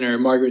Reagan or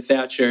Margaret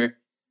Thatcher,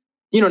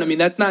 you know what I mean?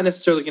 That's not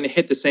necessarily going to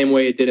hit the same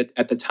way it did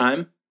at the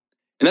time.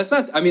 And that's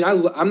not, I mean,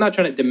 I'm not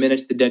trying to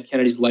diminish the dead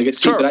Kennedys'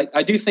 legacy, but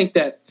I do think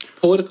that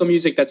political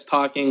music that's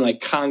talking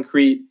like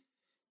concrete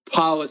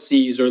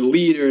policies or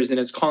leaders and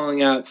it's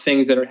calling out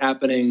things that are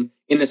happening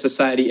in the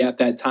society at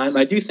that time,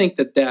 I do think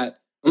that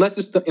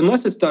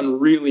unless it's done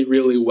really,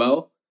 really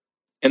well,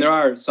 and there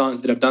are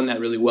songs that have done that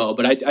really well,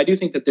 but I do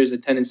think that there's a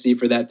tendency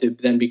for that to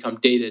then become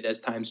dated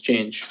as times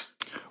change.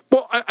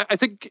 Well, I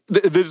think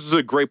this is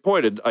a great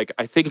point. And like,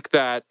 I think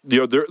that,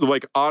 they're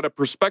like on a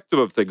perspective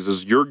of things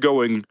is you're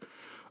going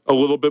a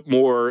little bit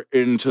more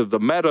into the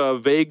meta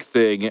vague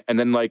thing. And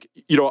then like,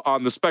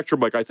 on the spectrum,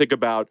 like I think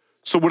about,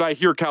 so when I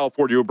hear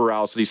California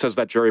Uberals and he says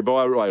that Jerry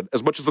Brown line,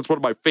 as much as that's one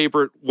of my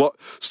favorite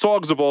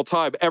songs of all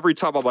time, every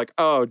time I'm like,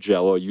 oh,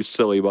 Jell-O, you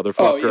silly motherfucker.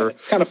 Oh, yeah,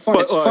 it's kind of fun.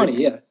 It's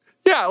funny, yeah.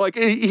 Yeah, like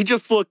he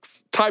just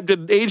looks, time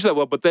didn't age that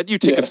well, but then you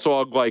take a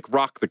song like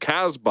Rock the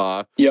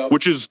Casbah,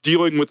 which is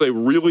dealing with a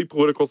really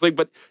political thing,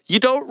 but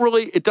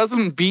it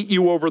doesn't beat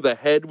you over the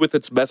head with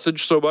its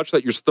message so much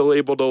that you're still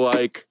able to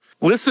like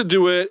listen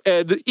to it.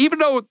 And even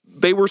though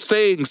they were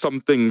saying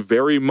something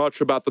very much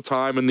about the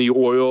time and the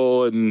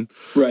oil and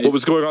what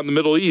was going on in the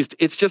Middle East,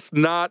 it's just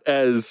not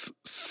as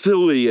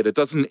silly and it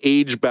doesn't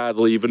age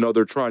badly, even though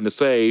they're trying to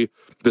say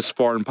this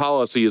foreign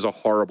policy is a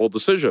horrible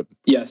decision.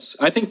 Yes,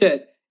 I think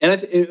that. And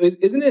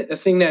isn't it a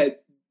thing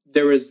that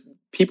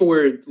people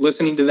were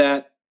listening to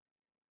that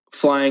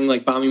flying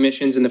like bombing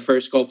missions in the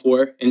first Gulf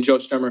War and Joe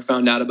Strummer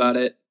found out about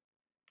it?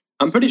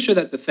 I'm pretty sure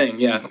that's a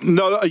thing, yeah.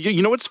 No,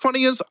 you know what's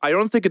funny is I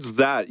don't think it's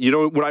that.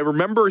 What I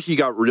remember he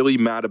got really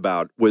mad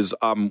about was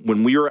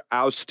when we were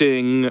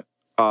ousting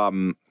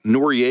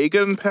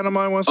Noriega in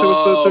Panama, I want to say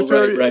was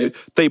the right.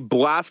 They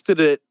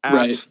blasted it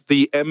at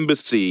the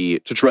embassy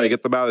to try to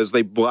get them out as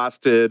they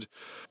blasted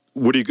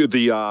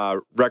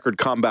the record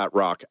Combat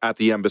Rock at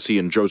the embassy,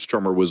 and Joe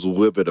Strummer was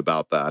livid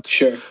about that.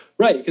 Sure.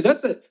 Right, because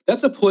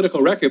that's a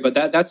political record, but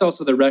that's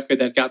also the record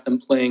that got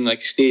them playing like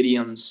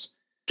stadiums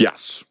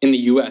in the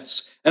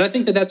US. And I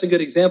think that that's a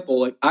good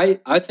example. Like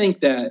I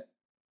think that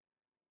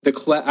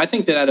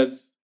out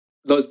of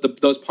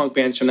those punk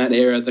bands from that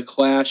era, The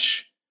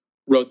Clash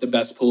wrote the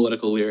best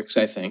political lyrics,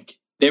 I think.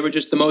 They were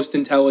just the most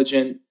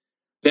intelligent.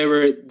 They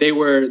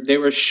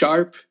were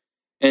sharp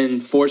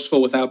and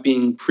forceful without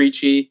being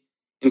preachy.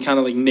 And kind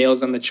of like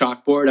nails on the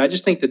chalkboard. I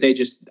just think that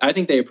I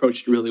think they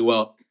approached it really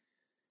well.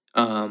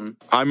 I'm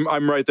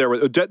right there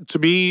with to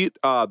me.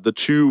 The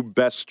two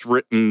best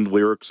written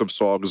lyrics of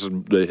songs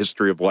in the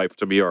history of life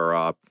to me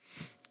are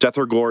 "Death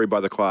or Glory" by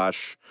The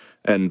Clash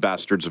and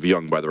 "Bastards of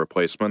Young" by The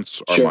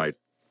Replacements are my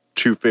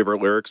two favorite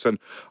lyrics. And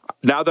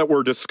now that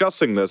we're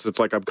discussing this, it's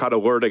like I'm kind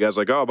of learning as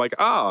I go. I'm like,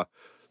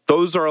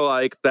 those are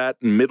like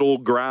that middle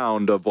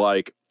ground of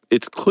like.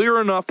 It's clear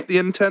enough, the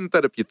intent,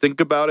 that if you think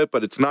about it,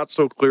 but it's not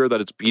so clear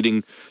that it's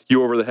beating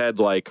you over the head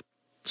like,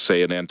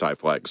 say, an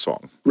Anti-Flag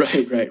song.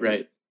 Right.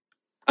 And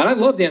I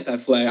love the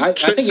Anti-Flag. I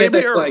think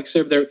Anti-Flag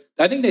served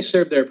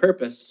their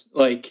purpose.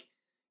 Like,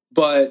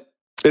 but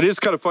it is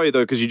kind of funny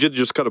though because you did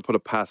just kind of put a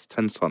past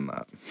tense on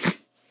that.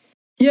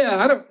 Yeah,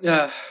 I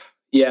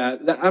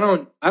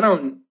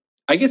don't.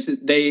 I guess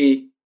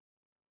they.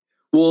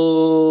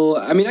 Well,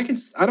 I mean, I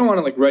don't want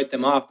to like write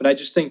them off, but I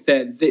just think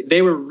that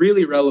they were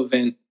really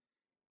relevant.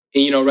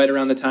 Right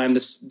around the time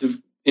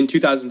in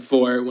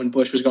 2004 when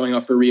Bush was going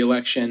up for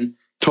re-election.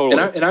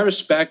 Totally. And I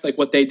respect like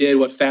what they did,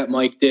 what Fat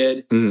Mike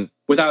did,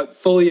 without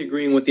fully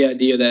agreeing with the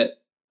idea that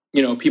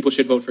people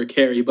should vote for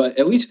Kerry. But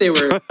at least they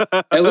were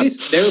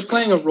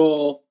playing a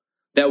role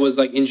that was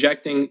like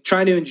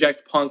trying to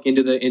inject punk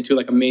into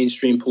like a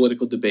mainstream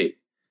political debate.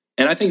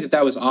 And I think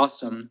that was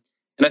awesome,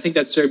 and I think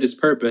that served its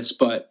purpose.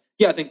 But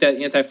yeah, I think that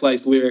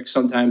Anti-Flag's lyrics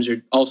sometimes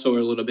are also a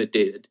little bit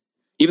dated.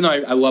 Even though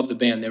I love the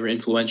band, they were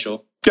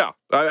influential. Yeah,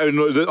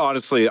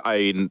 honestly,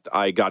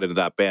 I got into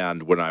that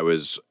band when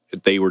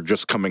they were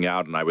just coming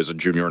out, and I was a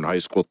junior in high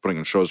school putting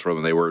on shows for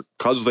them.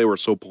 Because they were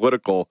so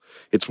political,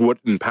 it's what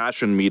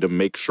impassioned me to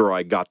make sure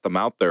I got them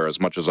out there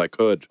as much as I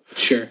could.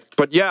 Sure.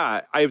 But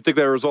yeah, I think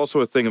there was also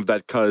a thing of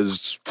that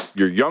because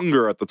you're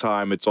younger at the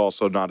time, it's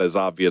also not as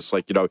obvious.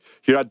 Like, you're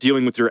not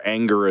dealing with your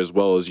anger as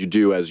well as you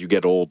do as you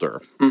get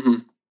older. Mm-hmm.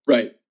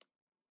 Right.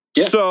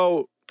 Yeah.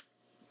 So,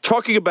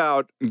 talking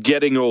about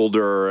getting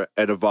older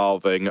and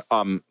evolving,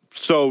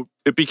 so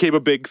it became a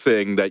big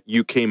thing that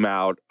you came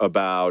out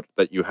about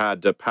that you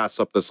had to pass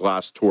up this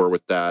last tour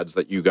with Dads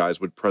that you guys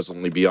would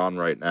presently be on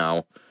right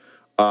now,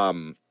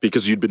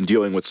 because you'd been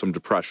dealing with some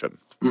depression.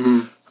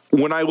 Mm-hmm.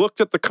 When I looked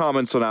at the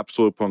comments on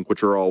Absolute Punk,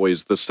 which are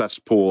always the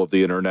cesspool of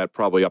the internet,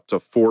 probably up to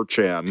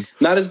 4chan.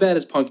 Not as bad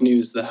as Punk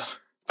News, though.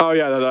 Oh,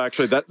 yeah,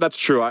 that's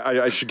true.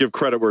 I should give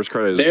credit where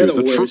credit is due.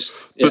 They're the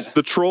worst.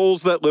 The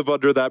trolls that live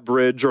under that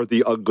bridge are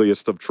the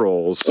ugliest of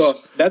trolls.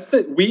 Well,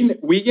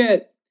 we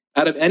get,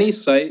 out of any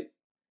site,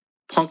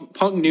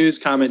 Punk News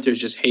commenters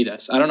just hate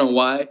us. I don't know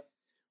why.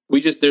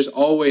 There's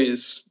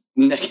always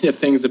negative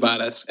things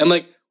about us. And,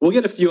 like, we'll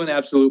get a few in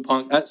Absolute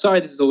Punk. Sorry,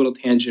 this is a little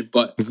tangent,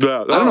 but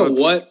yeah,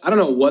 I don't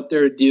know what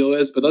their deal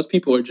is, but those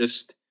people are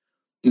just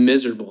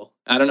miserable.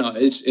 I don't know.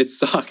 It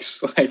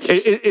sucks. Like,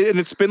 and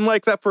it's been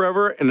like that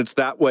forever, and it's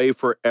that way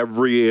for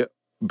every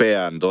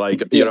band.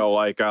 Like, you know,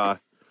 like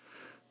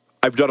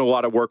I've done a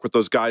lot of work with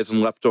those guys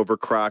in Leftover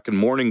Crack and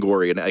Morning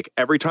Glory, and like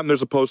every time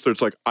there's a poster,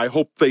 it's like, I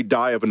hope they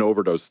die of an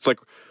overdose. It's like,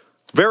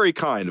 very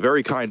kind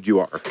you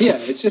are. Yeah,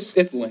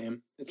 it's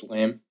lame. It's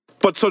lame.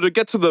 But so to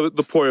get to the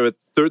point of it,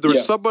 there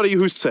was somebody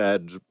who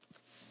said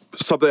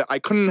something I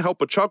couldn't help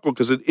but chuckle,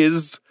 because it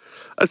is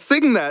a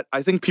thing that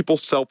I think people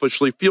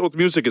selfishly feel with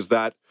music, is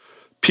that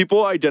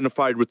people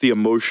identified with the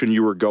emotion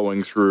you were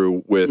going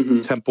through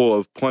with Temple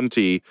of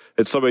Plenty,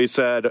 and somebody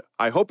said,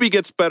 I hope he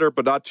gets better,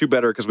 but not too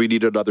better, because we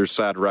need another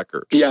sad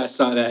record. Yeah, I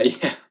saw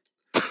that, yeah.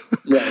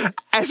 Right.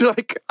 And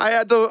like I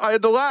had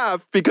to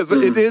laugh, because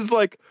it is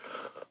like,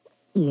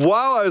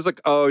 while I was like,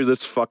 oh,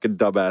 this fucking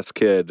dumbass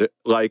kid,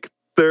 like,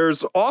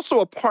 there's also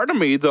a part of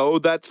me, though,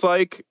 that's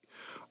like,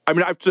 I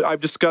mean,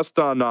 I've discussed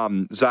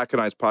on Zach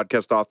and I's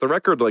podcast Off the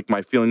Record, like,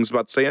 my feelings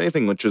about Say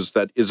Anything, which is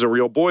that Is a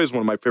Real Boy is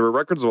one of my favorite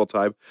records of all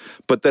time.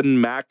 But then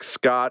Max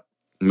got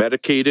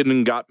medicated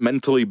and got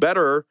mentally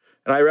better,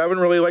 and I haven't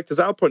really liked his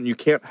output, and you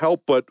can't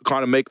help but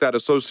kind of make that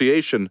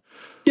association.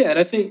 Yeah, and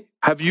I think...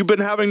 Have you been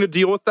having to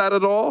deal with that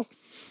at all?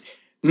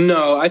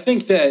 No, I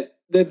think that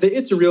the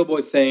It's a Real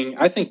Boy thing,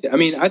 I think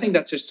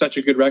that's just such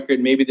a good record.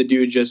 Maybe the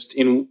dude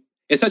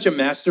it's such a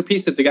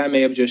masterpiece that the guy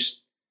may have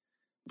just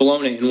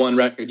blown it in one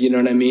record, you know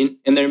what I mean?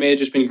 And there may have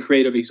just been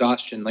creative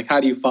exhaustion. Like, how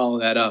do you follow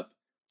that up?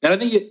 And I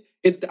think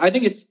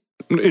it's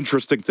an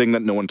interesting thing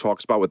that no one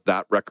talks about with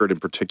that record in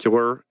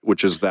particular,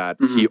 which is that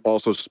he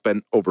also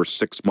spent over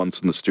 6 months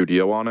in the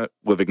studio on it,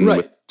 living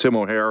with Tim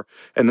O'Hare,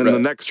 and then the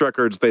next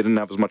records they didn't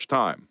have as much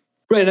time.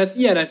 Right, and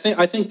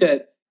I think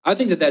that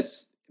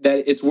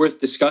it's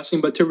worth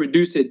discussing, but to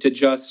reduce it to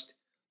just,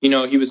 you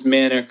know, he was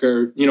manic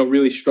or, you know,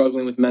 really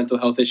struggling with mental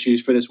health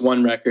issues for this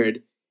one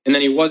record, and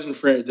then he wasn't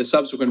for the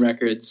subsequent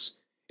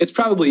records, it's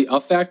probably a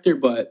factor,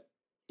 but,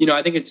 you know,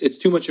 I think it's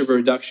too much of a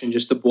reduction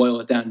just to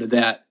boil it down to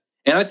that.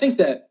 And I thought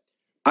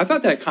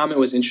that comment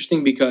was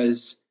interesting,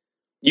 because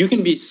you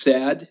can be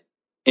sad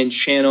and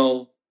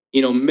channel,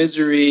 you know,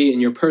 misery in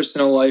your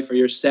personal life, or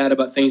you're sad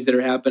about things that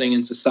are happening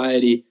in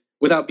society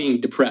without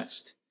being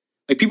depressed.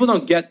 Like, people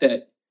don't get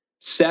that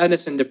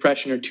sadness and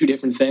depression are two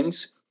different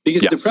things,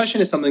 because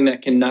depression is something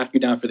that can knock you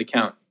down for the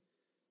count.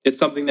 It's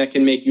something that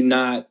can make you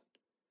not,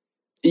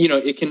 you know,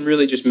 it can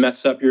really just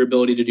mess up your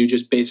ability to do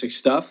just basic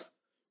stuff.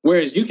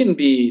 Whereas you can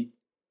be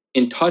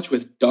in touch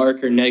with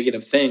dark or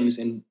negative things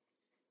and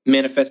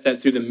manifest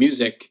that through the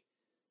music,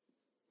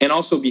 and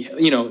also be,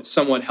 you know,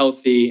 somewhat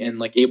healthy and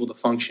like able to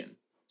function.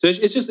 So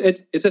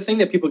it's a thing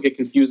that people get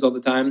confused all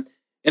the time.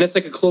 And it's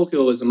like a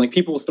colloquialism. Like,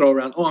 people will throw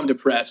around, oh, I'm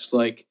depressed.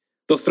 Like,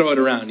 they'll throw it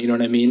around, you know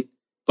what I mean?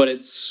 But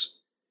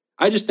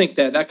I just think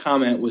that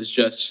comment was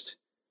just,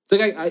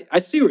 it's like, I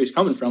see where he's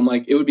coming from.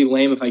 Like, it would be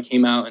lame if I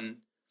came out and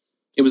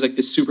it was like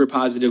this super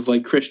positive,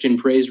 like, Christian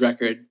praise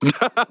record.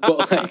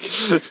 But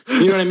like,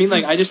 you know what I mean?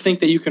 Like, I just think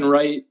that you can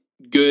write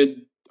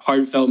good,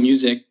 heartfelt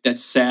music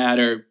that's sad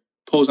or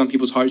pulls on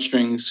people's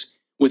heartstrings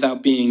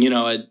without being, you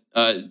know,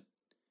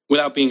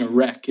 without being a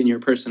wreck in your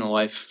personal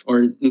life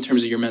or in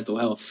terms of your mental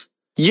health.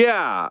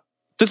 Yeah.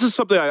 This is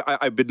something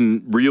I've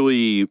been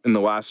really, in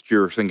the last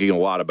year, thinking a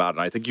lot about,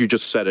 and I think you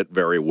just said it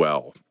very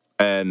well.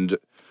 And,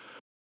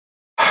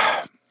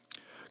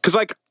 because,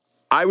 like,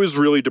 I was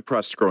really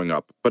depressed growing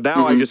up, but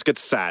now I just get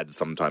sad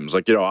sometimes.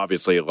 Like, you know,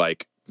 obviously,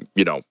 like,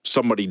 you know,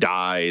 somebody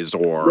dies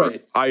or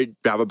I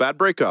have a bad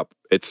breakup.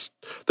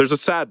 There's a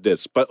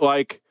sadness, but,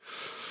 like,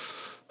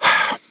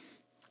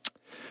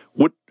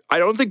 what I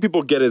don't think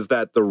people get is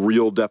that the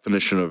real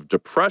definition of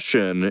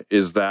depression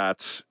is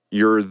that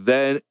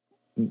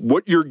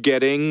what you're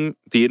getting,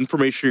 the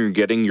information you're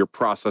getting, you're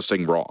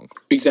processing wrong.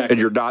 Exactly.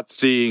 And you're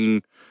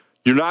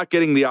not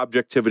getting the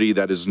objectivity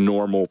that is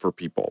normal for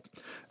people.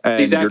 And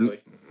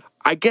exactly.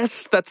 I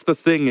guess that's the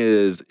thing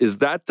is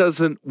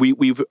that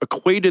we've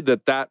equated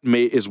that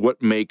is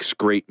what makes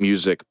great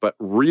music, but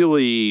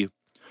really,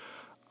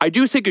 I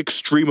do think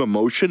extreme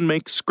emotion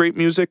makes great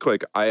music.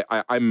 Like,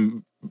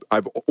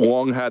 I've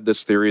long had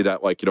this theory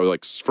that, like, you know,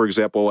 like, for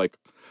example, like,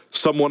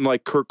 someone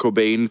like Kurt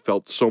Cobain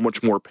felt so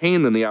much more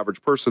pain than the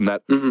average person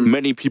that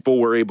many people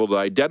were able to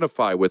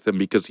identify with him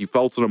because he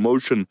felt an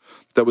emotion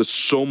that was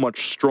so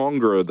much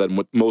stronger than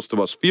what most of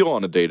us feel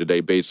on a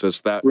day-to-day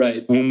basis, that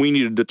when we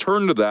needed to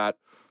turn to that,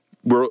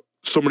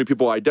 so many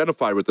people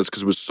identified with this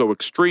because it was so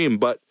extreme.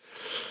 But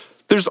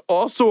there's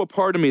also a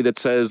part of me that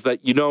says that,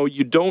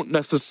 you don't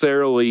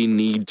necessarily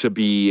need to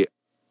be.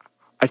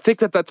 I think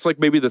that's like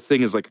maybe the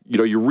thing is like,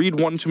 you read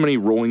one too many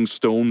Rolling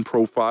Stone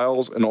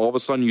profiles and all of a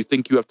sudden you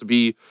think you have to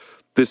be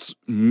this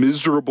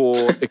miserable,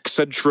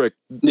 eccentric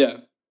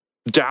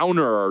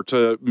downer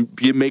to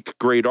make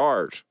great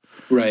art.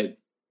 Right.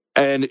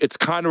 And it's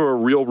kind of a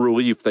real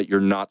relief that you're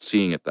not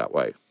seeing it that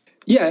way.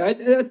 Yeah,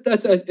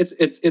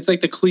 it's like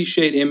the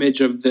cliched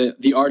image of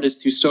the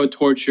artist who's so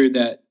tortured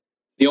that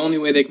the only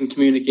way they can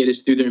communicate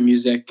is through their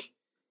music.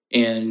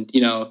 And,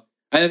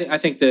 I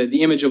think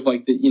the image of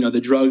like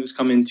the drugs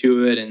come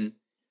into it, and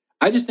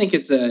I just think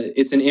it's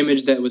an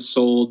image that was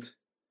sold.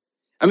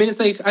 I mean, it's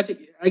like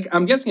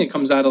I'm guessing it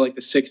comes out of like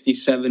the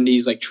 60s,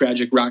 70s, like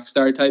tragic rock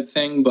star type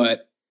thing,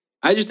 but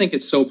I just think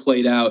it's so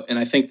played out, and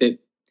I think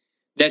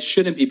that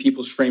shouldn't be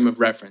people's frame of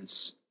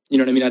reference. You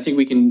know what I mean? I think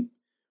we can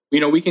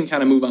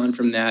kind of move on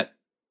from that.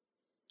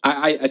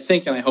 I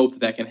think and I hope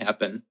that can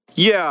happen.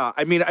 Yeah,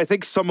 I mean, I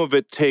think some of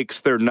it takes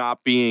there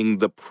not being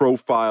the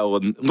profile,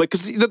 and like,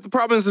 because the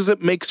problem is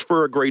it makes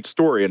for a great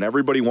story, and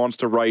everybody wants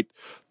to write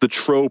the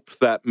trope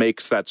that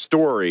makes that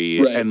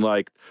story, and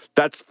like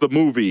that's the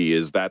movie,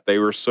 is that they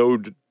were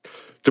so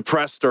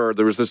depressed or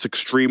there was this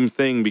extreme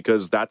thing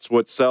because that's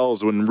what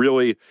sells. When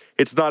really,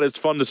 it's not as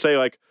fun to say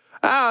like,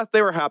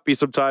 they were happy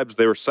sometimes,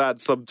 they were sad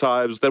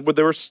sometimes. Then when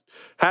they were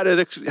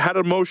had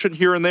emotion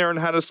here and there and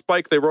had a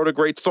spike, they wrote a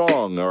great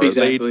song, or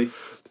they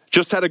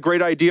just had a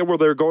great idea where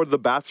they were going to the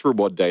bathroom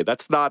one day.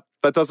 That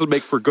doesn't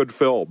make for good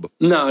film.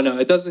 No,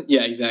 it doesn't.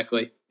 Yeah,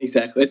 exactly.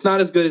 It's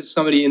not as good as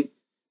somebody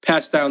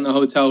passed out in the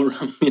hotel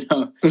room.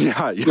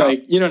 Yeah.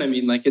 Like, you know what I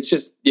mean? Like, it's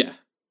just,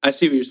 I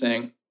see what you're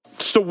saying.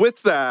 So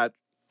with that,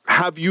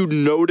 have you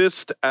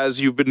noticed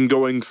as you've been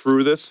going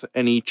through this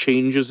any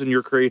changes in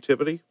your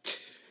creativity?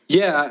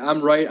 Yeah,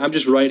 I'm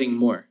just writing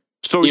more.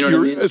 So you know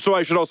what I mean? So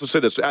I should also say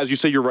this. As you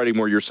say you're writing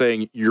more, you're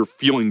saying you're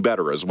feeling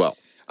better as well.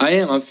 I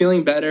am. I'm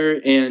feeling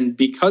better, and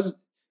because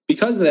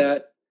of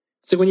that,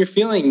 so when you're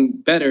feeling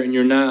better and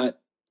you're not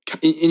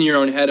in your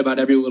own head about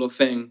every little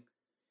thing,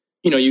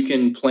 you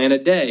can plan a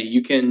day.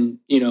 You can,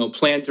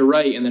 plan to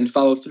write and then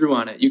follow through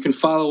on it. You can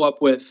follow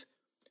up with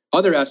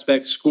other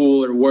aspects,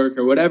 school or work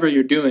or whatever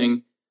you're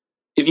doing.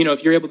 If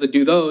you're able to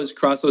do those,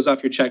 cross those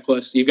off your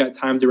checklist, you've got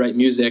time to write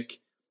music.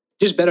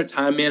 Just better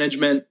time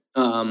management.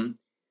 And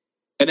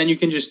then you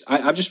can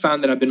I've just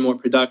found that I've been more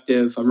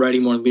productive. I'm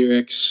writing more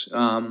lyrics.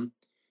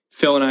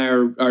 Phil and I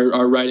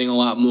are writing a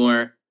lot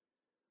more.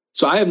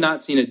 So I have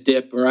not seen a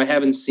dip, or I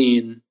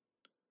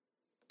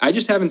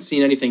just haven't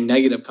seen anything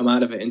negative come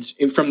out of it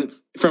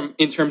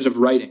in terms of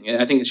writing.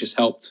 I think it's just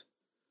helped.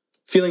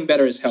 Feeling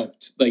better has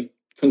helped, like,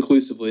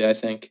 conclusively, I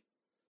think.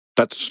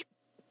 That's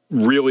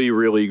really,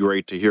 really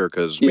great to hear,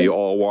 because we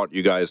all want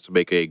you guys to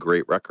make a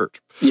great record.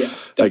 Yeah.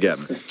 Definitely. Again.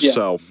 Yeah.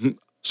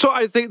 So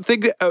I think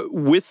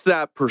with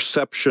that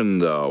perception,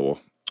 though,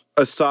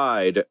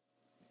 aside,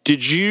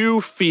 did you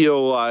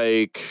feel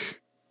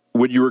like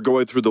when you were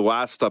going through the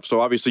last stuff,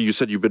 so obviously you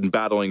said you've been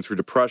battling through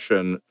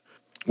depression,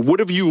 what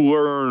have you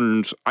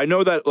learned? I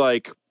know that,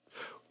 like,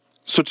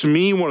 so to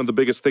me, one of the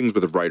biggest things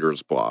with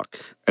writer's block,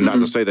 and not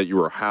to say that you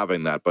were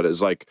having that, but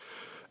is like,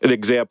 an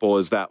example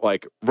is that,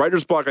 like,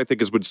 writer's block, I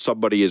think, is when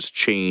somebody is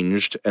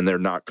changed and they're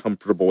not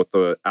comfortable with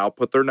the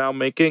output they're now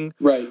making.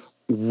 Right.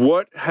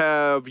 What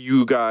have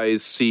you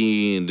guys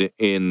seen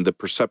in the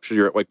perception?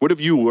 What have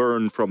you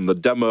learned from the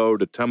demo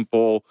to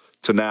Temple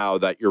to now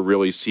that you're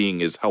really seeing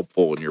is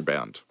helpful in your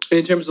band?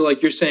 In terms of,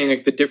 like, you're saying,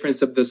 like, the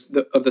difference of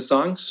the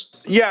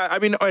songs? Yeah, I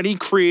mean, any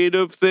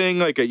creative thing,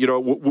 like,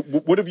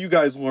 what have you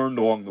guys learned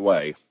along the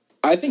way?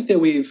 I think that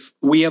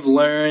we have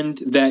learned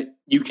that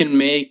you can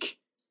make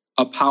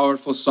a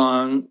powerful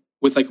song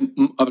with, like,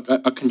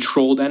 a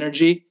controlled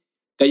energy,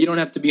 that you don't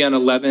have to be on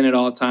 11 at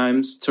all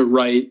times to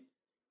write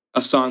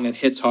a song that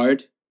hits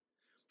hard.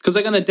 Because,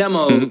 like, on the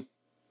demo,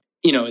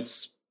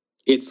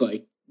 it's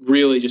like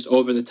really just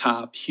over the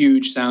top,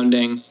 huge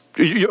sounding.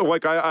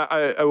 Like,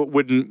 I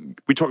when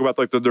we talk about,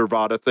 like, the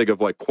Nirvana thing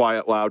of, like,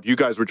 quiet, loud, you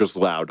guys were just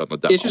loud on the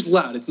demo. It's just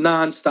loud. It's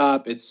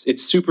nonstop.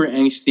 It's super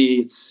angsty.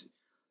 It's,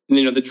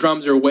 the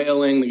drums are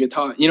wailing, the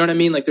guitar, you know what I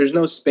mean? Like, there's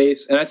no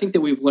space. And I think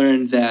that we've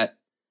learned that,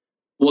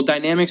 well,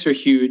 dynamics are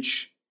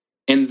huge.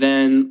 And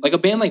then, like, a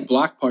band like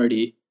Block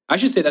Party, I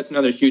should say that's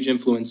another huge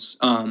influence.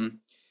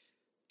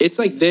 It's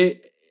like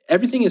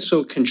everything is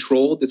so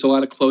controlled. It's a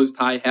lot of closed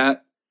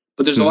hi-hat,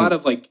 but there's a lot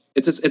of, like,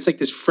 it's like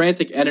this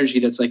frantic energy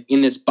that's, like,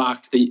 in this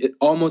box that it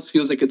almost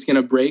feels like it's going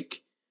to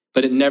break,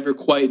 but it never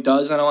quite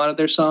does on a lot of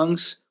their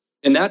songs.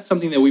 And that's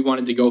something that we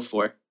wanted to go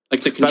for,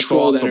 like the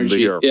controlled awesome energy.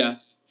 To hear. Yeah.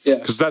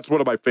 Because that's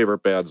one of my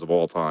favorite bands of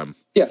all time.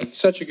 Yeah,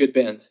 such a good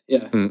band.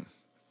 Yeah.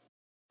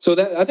 So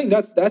I think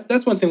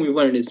that's one thing we've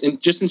learned is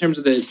just in terms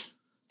of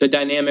the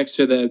dynamics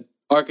or the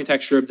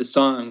architecture of the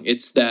song,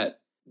 it's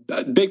that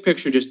big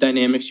picture, just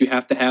dynamics. You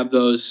have to have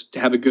those to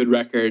have a good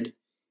record.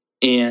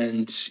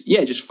 And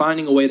yeah, just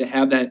finding a way to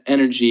have that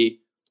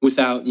energy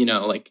without,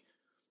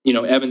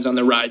 Evans on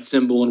the ride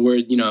cymbal and we're,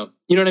 you know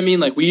what I mean?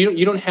 Like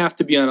you don't have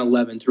to be on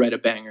 11 to write a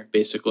banger,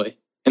 basically.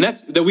 And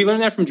we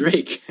learned that from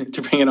Drake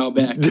to bring it all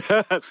back.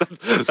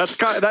 That's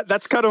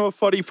kind of a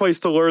funny place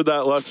to learn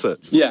that lesson.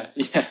 Yeah.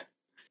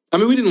 I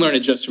mean, we didn't learn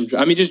it just from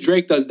Drake. I mean, just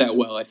Drake does that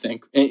well, I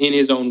think, in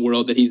his own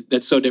world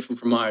that's so different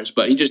from ours,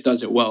 but he just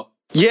does it well.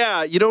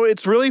 Yeah,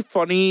 it's really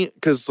funny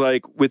because,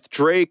 like, with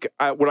Drake,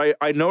 what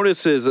I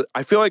notice is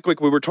I feel like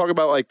we were talking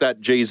about, like,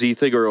 that Jay-Z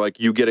thing or, like,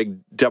 you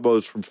getting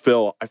demos from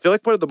Phil. I feel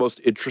like one of the most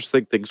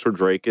interesting things for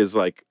Drake is,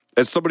 like,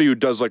 as somebody who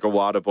does, like, a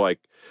lot of, like,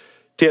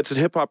 dance and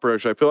hip-hop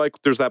production, I feel like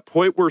there's that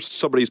point where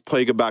somebody's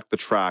playing him back the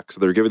tracks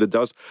and they're giving the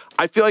demos.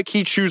 I feel like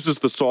he chooses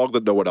the song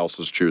that no one else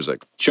is choosing.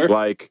 Sure.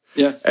 Like,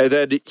 yeah. And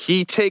then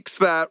he takes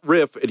that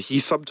riff and he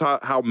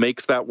somehow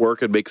makes that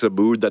work and makes a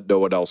mood that no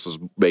one else is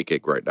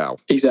making right now.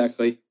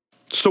 Exactly.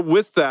 So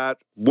with that,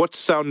 what's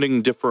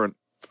sounding different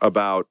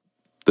about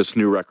this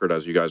new record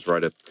as you guys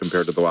write it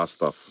compared to the last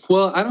stuff?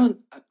 Well, I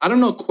don't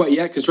know quite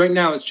yet, because right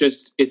now it's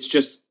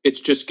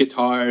just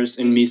guitars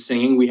and me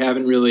singing. We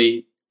haven't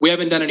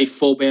done any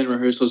full band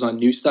rehearsals on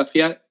new stuff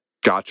yet.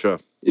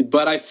 Gotcha.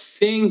 But I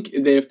think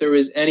that if there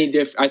was any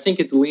I think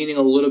it's leaning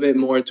a little bit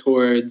more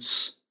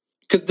towards,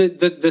 because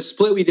the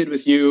split we did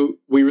with you,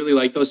 we really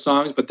like those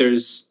songs, but they're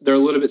a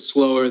little bit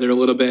slower. They're a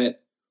little bit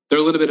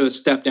of a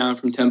step down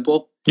from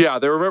Temple. Yeah,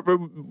 they were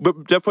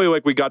definitely,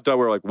 like, we got done,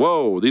 we're like,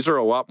 whoa, these are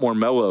a lot more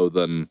mellow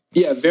than...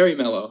 Yeah, very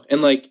mellow.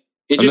 And, like,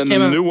 it just came out...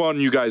 And then the new one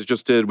you guys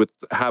just did with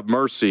Have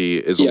Mercy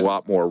is a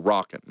lot more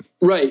rockin'.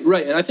 Right.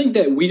 And I think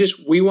that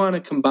we want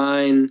to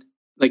combine,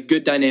 like,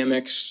 good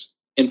dynamics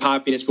and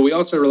poppiness, but we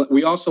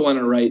also want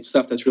to write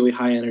stuff that's really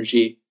high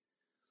energy.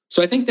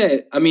 So I think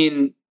that, I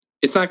mean,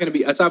 it's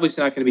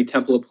obviously not going to be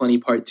Temple of Plenty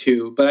Part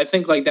 2, but I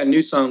think, like, that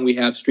new song we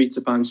have, Streets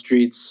Upon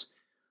Streets...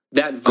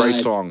 That vibe, great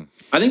song.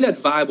 I think that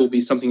vibe will be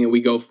something that we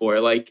go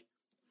for. Like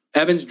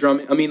Evan's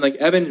drumming. I mean, like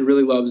Evan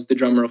really loves the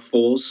drummer of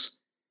Foles,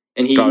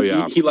 and he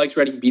likes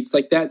writing beats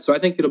like that. So I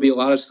think it'll be a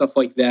lot of stuff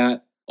like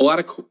that. A lot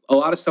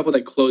of stuff with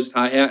like closed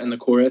hi hat in the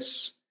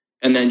chorus,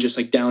 and then just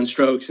like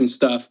downstrokes and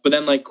stuff. But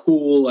then like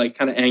cool, like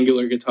kind of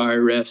angular guitar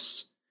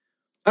riffs.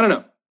 I don't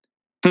know.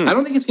 I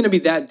don't think it's going to be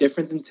that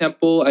different than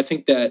Temple. I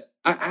think that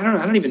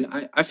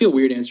I feel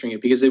weird answering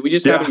it because we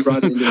just haven't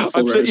brought it into the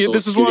full rehearsal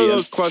This is studio. One of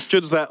those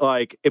questions that,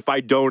 like, if I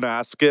don't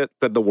ask it,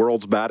 then the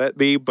world's mad at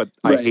me, but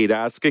I hate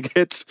asking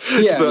it.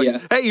 Yeah,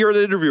 like, hey, you're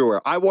the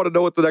interviewer. I want to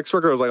know what the next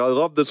record is. Like, I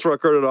love this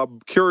record, and I'm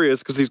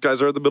curious because these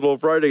guys are in the middle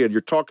of writing, and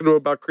you're talking to them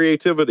about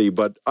creativity,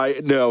 but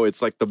I know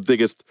it's, like, the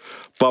biggest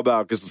bum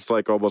out because it's,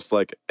 like, almost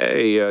like,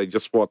 hey, I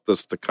just want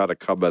this to kind of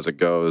come as it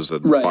goes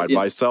and find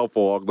myself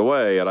along the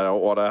way, and I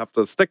don't want to have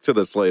to stick to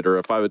this later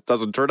if it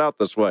doesn't turn out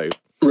this way.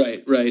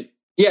 Right.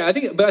 Yeah, I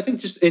think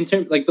just in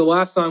terms, like the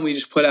last song we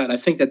just put out, I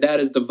think that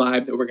is the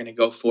vibe that we're going to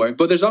go for.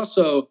 But there's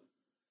also,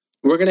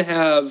 we're going to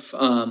have,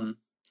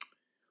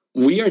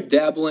 we are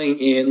dabbling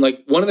in,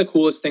 like, one of the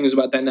coolest things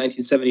about that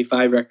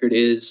 1975 record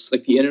is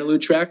like the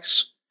interlude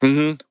tracks,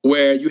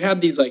 where you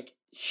have these like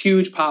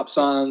huge pop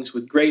songs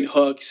with great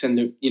hooks, and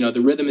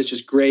the rhythm is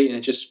just great, and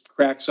it just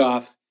cracks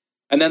off,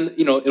 and then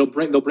they'll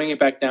bring it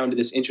back down to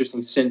this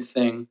interesting synth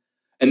thing.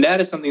 And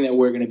that is something that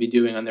we're going to be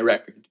doing on the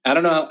record. I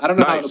don't know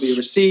how it'll be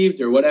received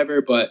or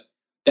whatever, but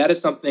that is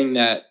something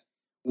that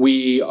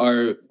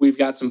we've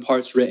got some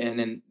parts written,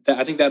 and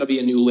I think that'll be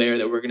a new layer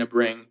that we're going to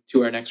bring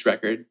to our next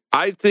record.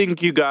 I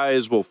think you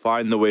guys will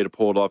find the way to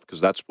pull it off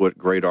because that's what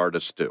great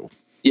artists do.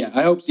 Yeah,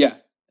 I hope. Yeah,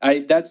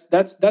 that's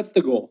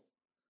the goal.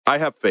 I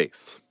have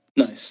faith.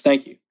 Nice,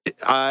 thank you.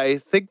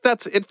 I think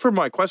that's it for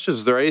my questions.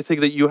 Is there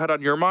anything that you had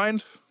on your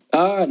mind?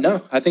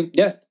 No, I think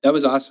that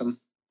was awesome.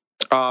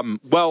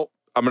 Well,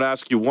 I'm going to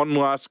ask you one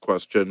last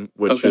question,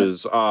 which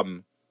is,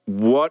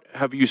 what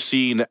have you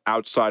seen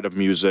outside of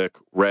music,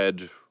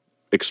 read,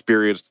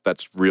 experienced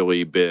that's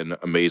really been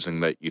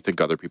amazing that you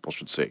think other people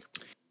should see?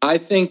 I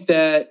think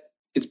that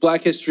it's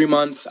Black History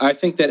Month. I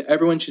think that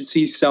everyone should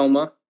see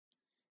Selma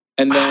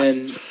and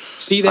then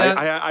see that.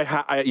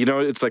 I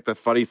it's like the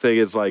funny thing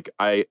is like,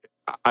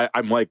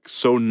 I'm like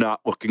so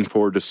not looking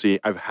forward to seeing.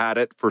 I've had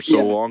it for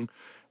so long.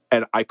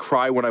 And I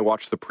cry when I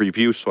watch the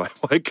preview, so I'm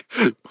like,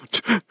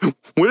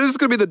 when is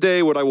going to be the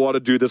day when I want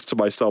to do this to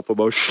myself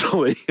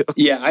emotionally?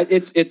 Yeah,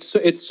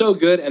 it's so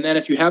good. And then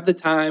if you have the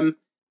time,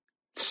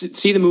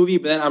 see the movie.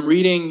 But then I'm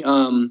reading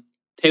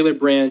Taylor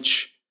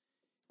Branch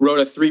wrote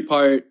a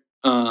 3-part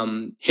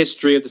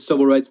history of the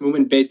civil rights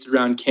movement based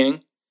around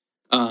King.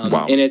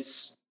 Wow. And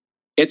it's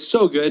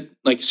so good.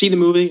 Like, see the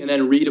movie and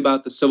then read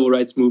about the civil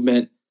rights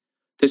movement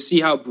to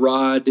see how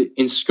broad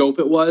in scope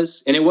it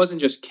was. And it wasn't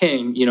just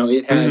King.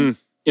 It had...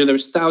 there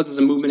was thousands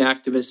of movement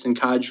activists and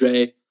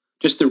cadre,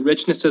 just the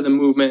richness of the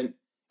movement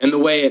and the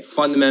way it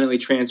fundamentally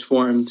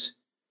transformed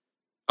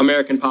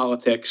American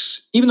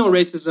politics. Even though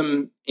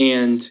racism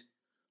and,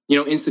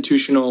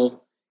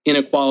 institutional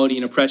inequality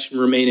and oppression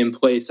remain in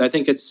place, I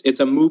think it's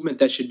a movement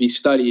that should be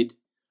studied.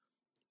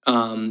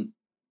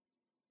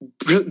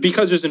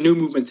 because there's a new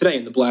movement today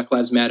in the Black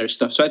Lives Matter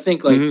stuff. So I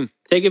think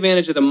take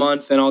advantage of the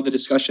month and all the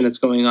discussion that's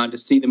going on to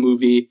see the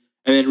movie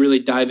and then really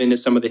dive into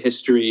some of the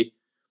history,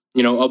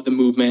 of the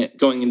movement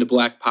going into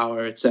Black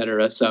Power, et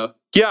cetera. So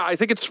yeah, I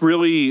think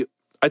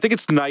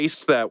it's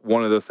nice that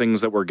one of the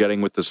things that we're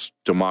getting with this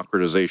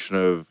democratization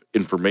of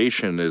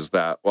information is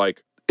that,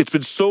 like, it's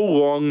been so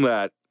long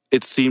that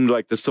it seemed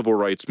like the civil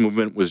rights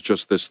movement was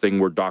just this thing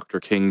where Dr.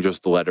 King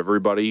just led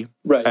everybody.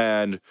 Right.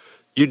 And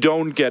you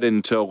don't get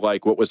into,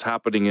 like, what was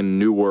happening in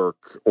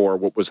Newark or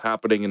what was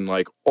happening in,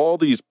 like, all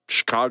these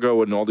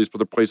Chicago and all these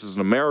other places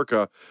in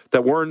America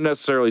that weren't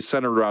necessarily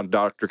centered around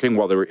Dr. King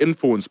while they were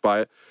influenced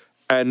by it.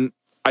 And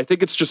I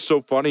think it's just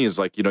so funny is,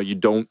 like,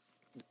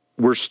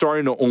 we're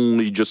starting to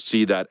only just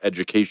see that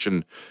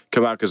education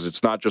come out because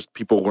it's not just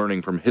people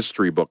learning from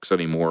history books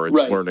anymore.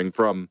 It's learning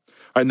from,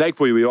 and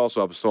thankfully we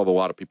also have still have a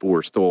lot of people who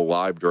are still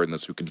alive during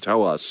this who can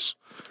tell us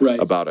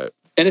about it.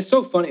 And it's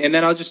so funny. And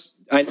then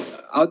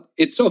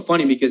it's so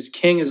funny because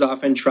King is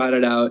often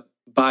trotted out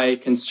by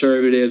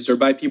conservatives or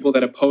by people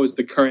that oppose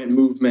the current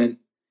movement.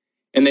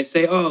 And they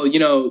say,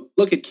 oh,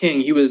 look at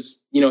King. He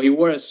was, he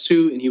wore a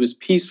suit and he was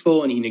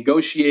peaceful and he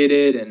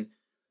negotiated, and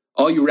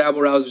all you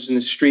rabble-rousers in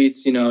the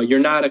streets, you're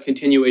not a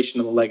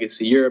continuation of the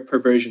legacy. You're a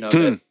perversion of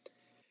it.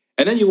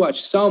 And then you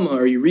watch Selma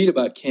or you read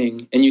about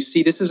King and you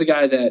see this is a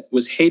guy that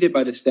was hated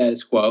by the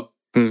status quo,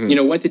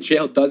 went to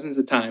jail dozens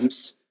of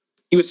times.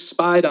 He was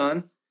spied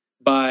on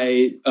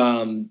by,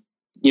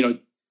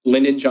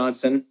 Lyndon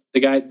Johnson,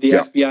 the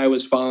FBI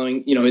was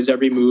following, his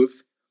every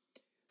move.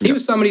 He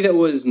was somebody that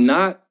was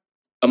not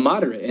a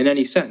moderate in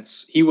any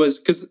sense. He was,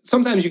 because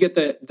sometimes you get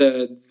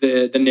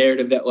the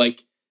narrative that,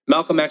 like,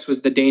 Malcolm X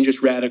was the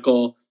dangerous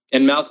radical,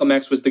 and Malcolm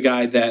X was the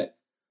guy that,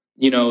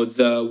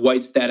 the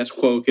white status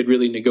quo could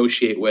really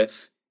negotiate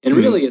with. And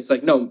really, it's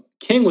like, no,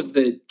 King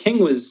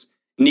was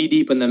knee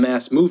deep in the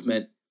mass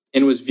movement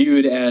and was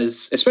viewed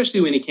as,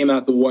 especially when he came out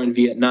of the war in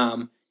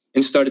Vietnam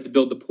and started to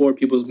build the poor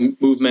people's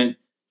movement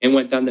and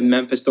went down to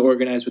Memphis to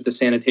organize with the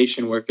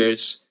sanitation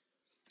workers.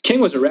 King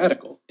was a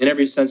radical in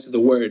every sense of the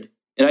word.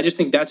 And I just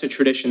think that's a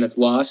tradition that's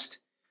lost.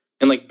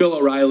 And like Bill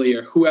O'Reilly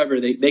or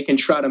whoever, they can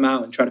trot him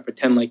out and try to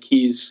pretend like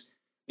he's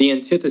the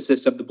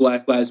antithesis of the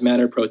Black Lives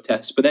Matter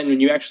protests. But then when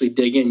you actually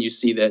dig in, you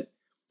see that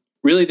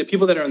really the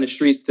people that are on the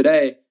streets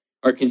today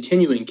are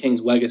continuing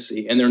King's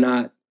legacy. And they're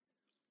not.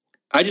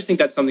 I just think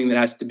that's something that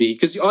has to be.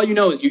 Because all you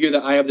know is you hear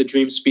the I Have the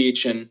Dream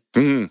speech and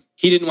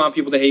he didn't want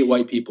people to hate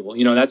white people.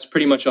 That's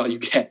pretty much all you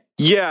get.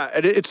 Yeah,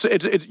 and it's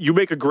you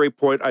make a great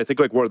point. I think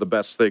like one of the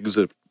best things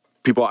that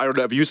people, I don't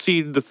know, have you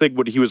seen the thing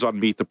when he was on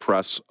Meet the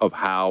Press of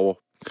how,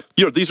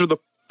 these are the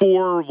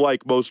 4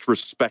 like most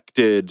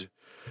respected,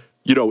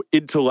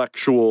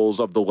 intellectuals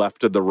of the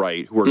left and the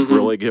right who are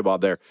grilling him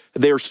on there.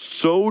 They are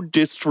so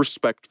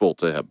disrespectful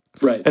to him.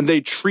 Right. And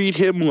they treat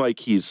him like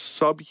he's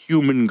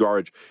subhuman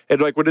garbage.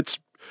 And like when it's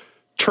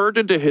turned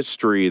into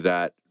history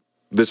that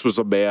this was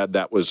a man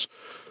that was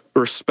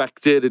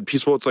respected and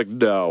peaceful, it's like,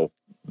 no.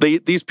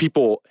 These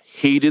people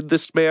hated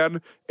this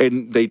man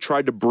and they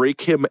tried to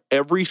break him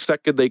every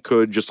second they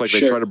could, just like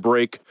they tried to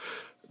break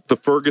the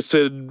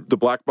Ferguson, the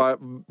Black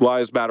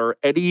Lives Matter,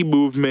 any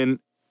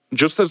movement,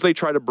 just as they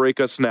try to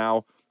break us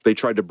now, they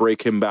tried to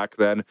break him back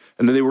then.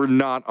 And then they were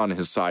not on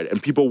his side.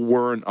 And people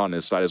weren't on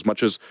his side as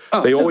much as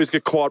they always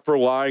get caught for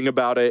lying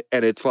about it.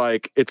 And it's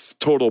like, it's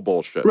total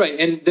bullshit. Right.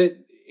 And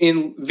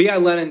in V.I.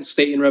 Lenin's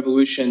State and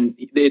Revolution,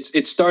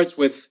 it starts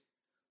with,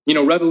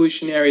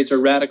 revolutionaries or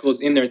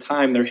radicals in their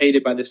time, they're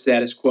hated by the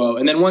status quo.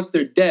 And then once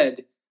they're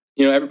dead,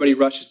 everybody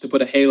rushes to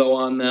put a halo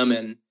on them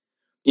and,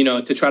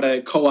 to try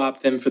to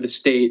co-opt them for the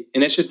state.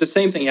 And it's just the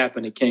same thing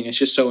happened to King. It's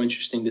just so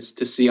interesting to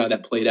see how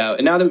that played out.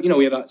 And now that,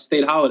 we have a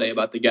state holiday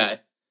about the guy.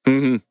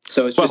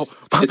 So it's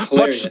it's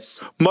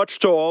hilarious. Much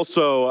to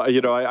also,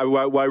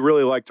 I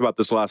really liked about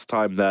this last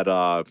time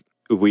that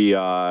we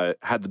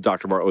had the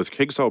Dr. Martin Luther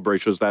King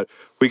celebration is that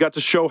we got to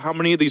show how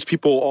many of these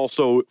people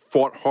also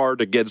fought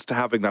hard against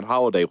having that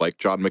holiday, like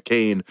John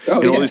McCain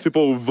and all these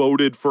people who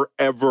voted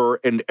forever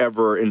and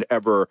ever and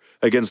ever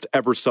against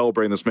ever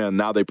celebrating this man.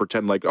 Now they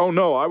pretend like, oh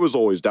no, I was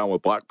always down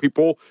with black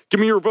people. Give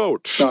me your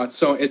vote. No,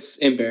 it's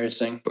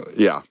embarrassing.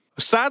 Yeah.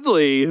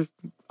 Sadly,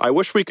 I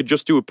wish we could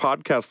just do a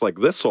podcast like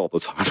this all the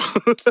time.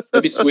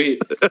 That'd be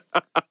sweet.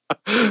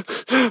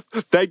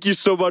 Thank you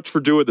so much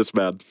for doing this,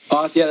 man.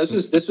 Yeah,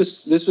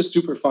 this was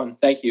super fun.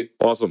 Thank you.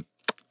 Awesome.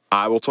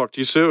 I will talk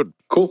to you soon.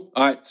 Cool.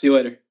 All right. See you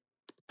later.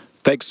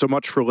 Thanks so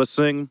much for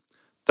listening.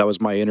 That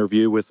was my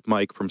interview with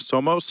Mike from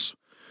Somos.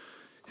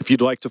 If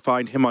you'd like to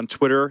find him on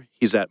Twitter,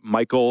 he's at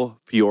Michael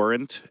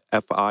Fiorent,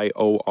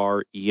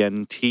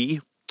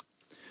 Fiorent.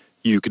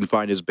 You can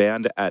find his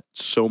band at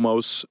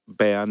Somos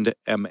Band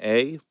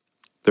MA.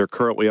 They're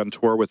currently on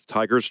tour with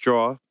Tiger's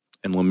Jaw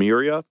and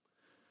Lemuria.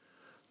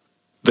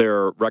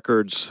 Their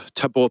records,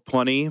 Temple of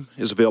Plenty,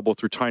 is available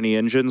through Tiny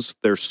Engines.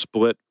 Their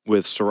split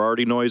with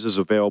Sorority Noise is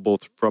available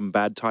from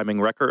Bad Timing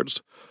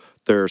Records.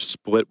 Their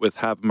split with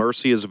Have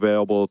Mercy is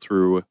available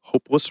through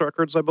Hopeless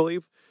Records, I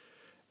believe.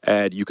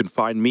 And you can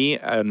find me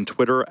on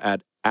Twitter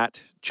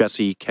at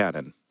Jesse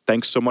Cannon.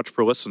 Thanks so much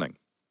for listening.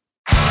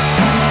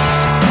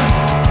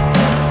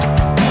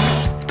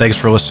 Thanks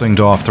for listening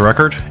to Off the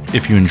Record.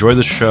 If you enjoy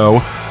the show,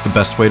 the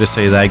best way to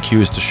say thank you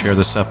is to share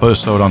this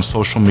episode on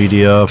social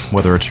media,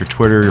 whether it's your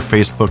Twitter, your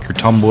Facebook, your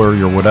Tumblr,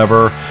 your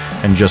whatever,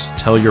 and just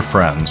tell your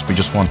friends. We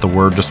just want the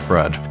word to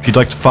spread. If you'd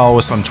like to follow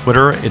us on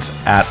Twitter, it's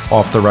at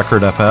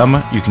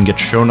OffTheRecordFM. You can get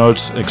show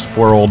notes,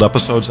 explore old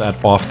episodes at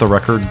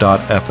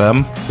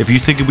offtherecord.fm. If you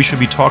think we should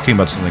be talking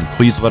about something,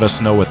 please let us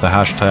know with the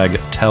hashtag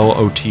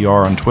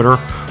TellOTR on Twitter,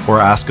 or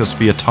ask us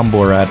via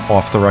Tumblr at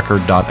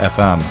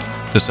offtherecord.fm.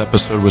 This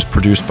episode was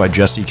produced by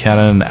Jesse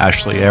Cannon and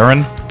Ashley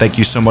Aaron. Thank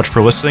you so much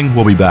for listening.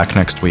 We'll be back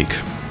next week.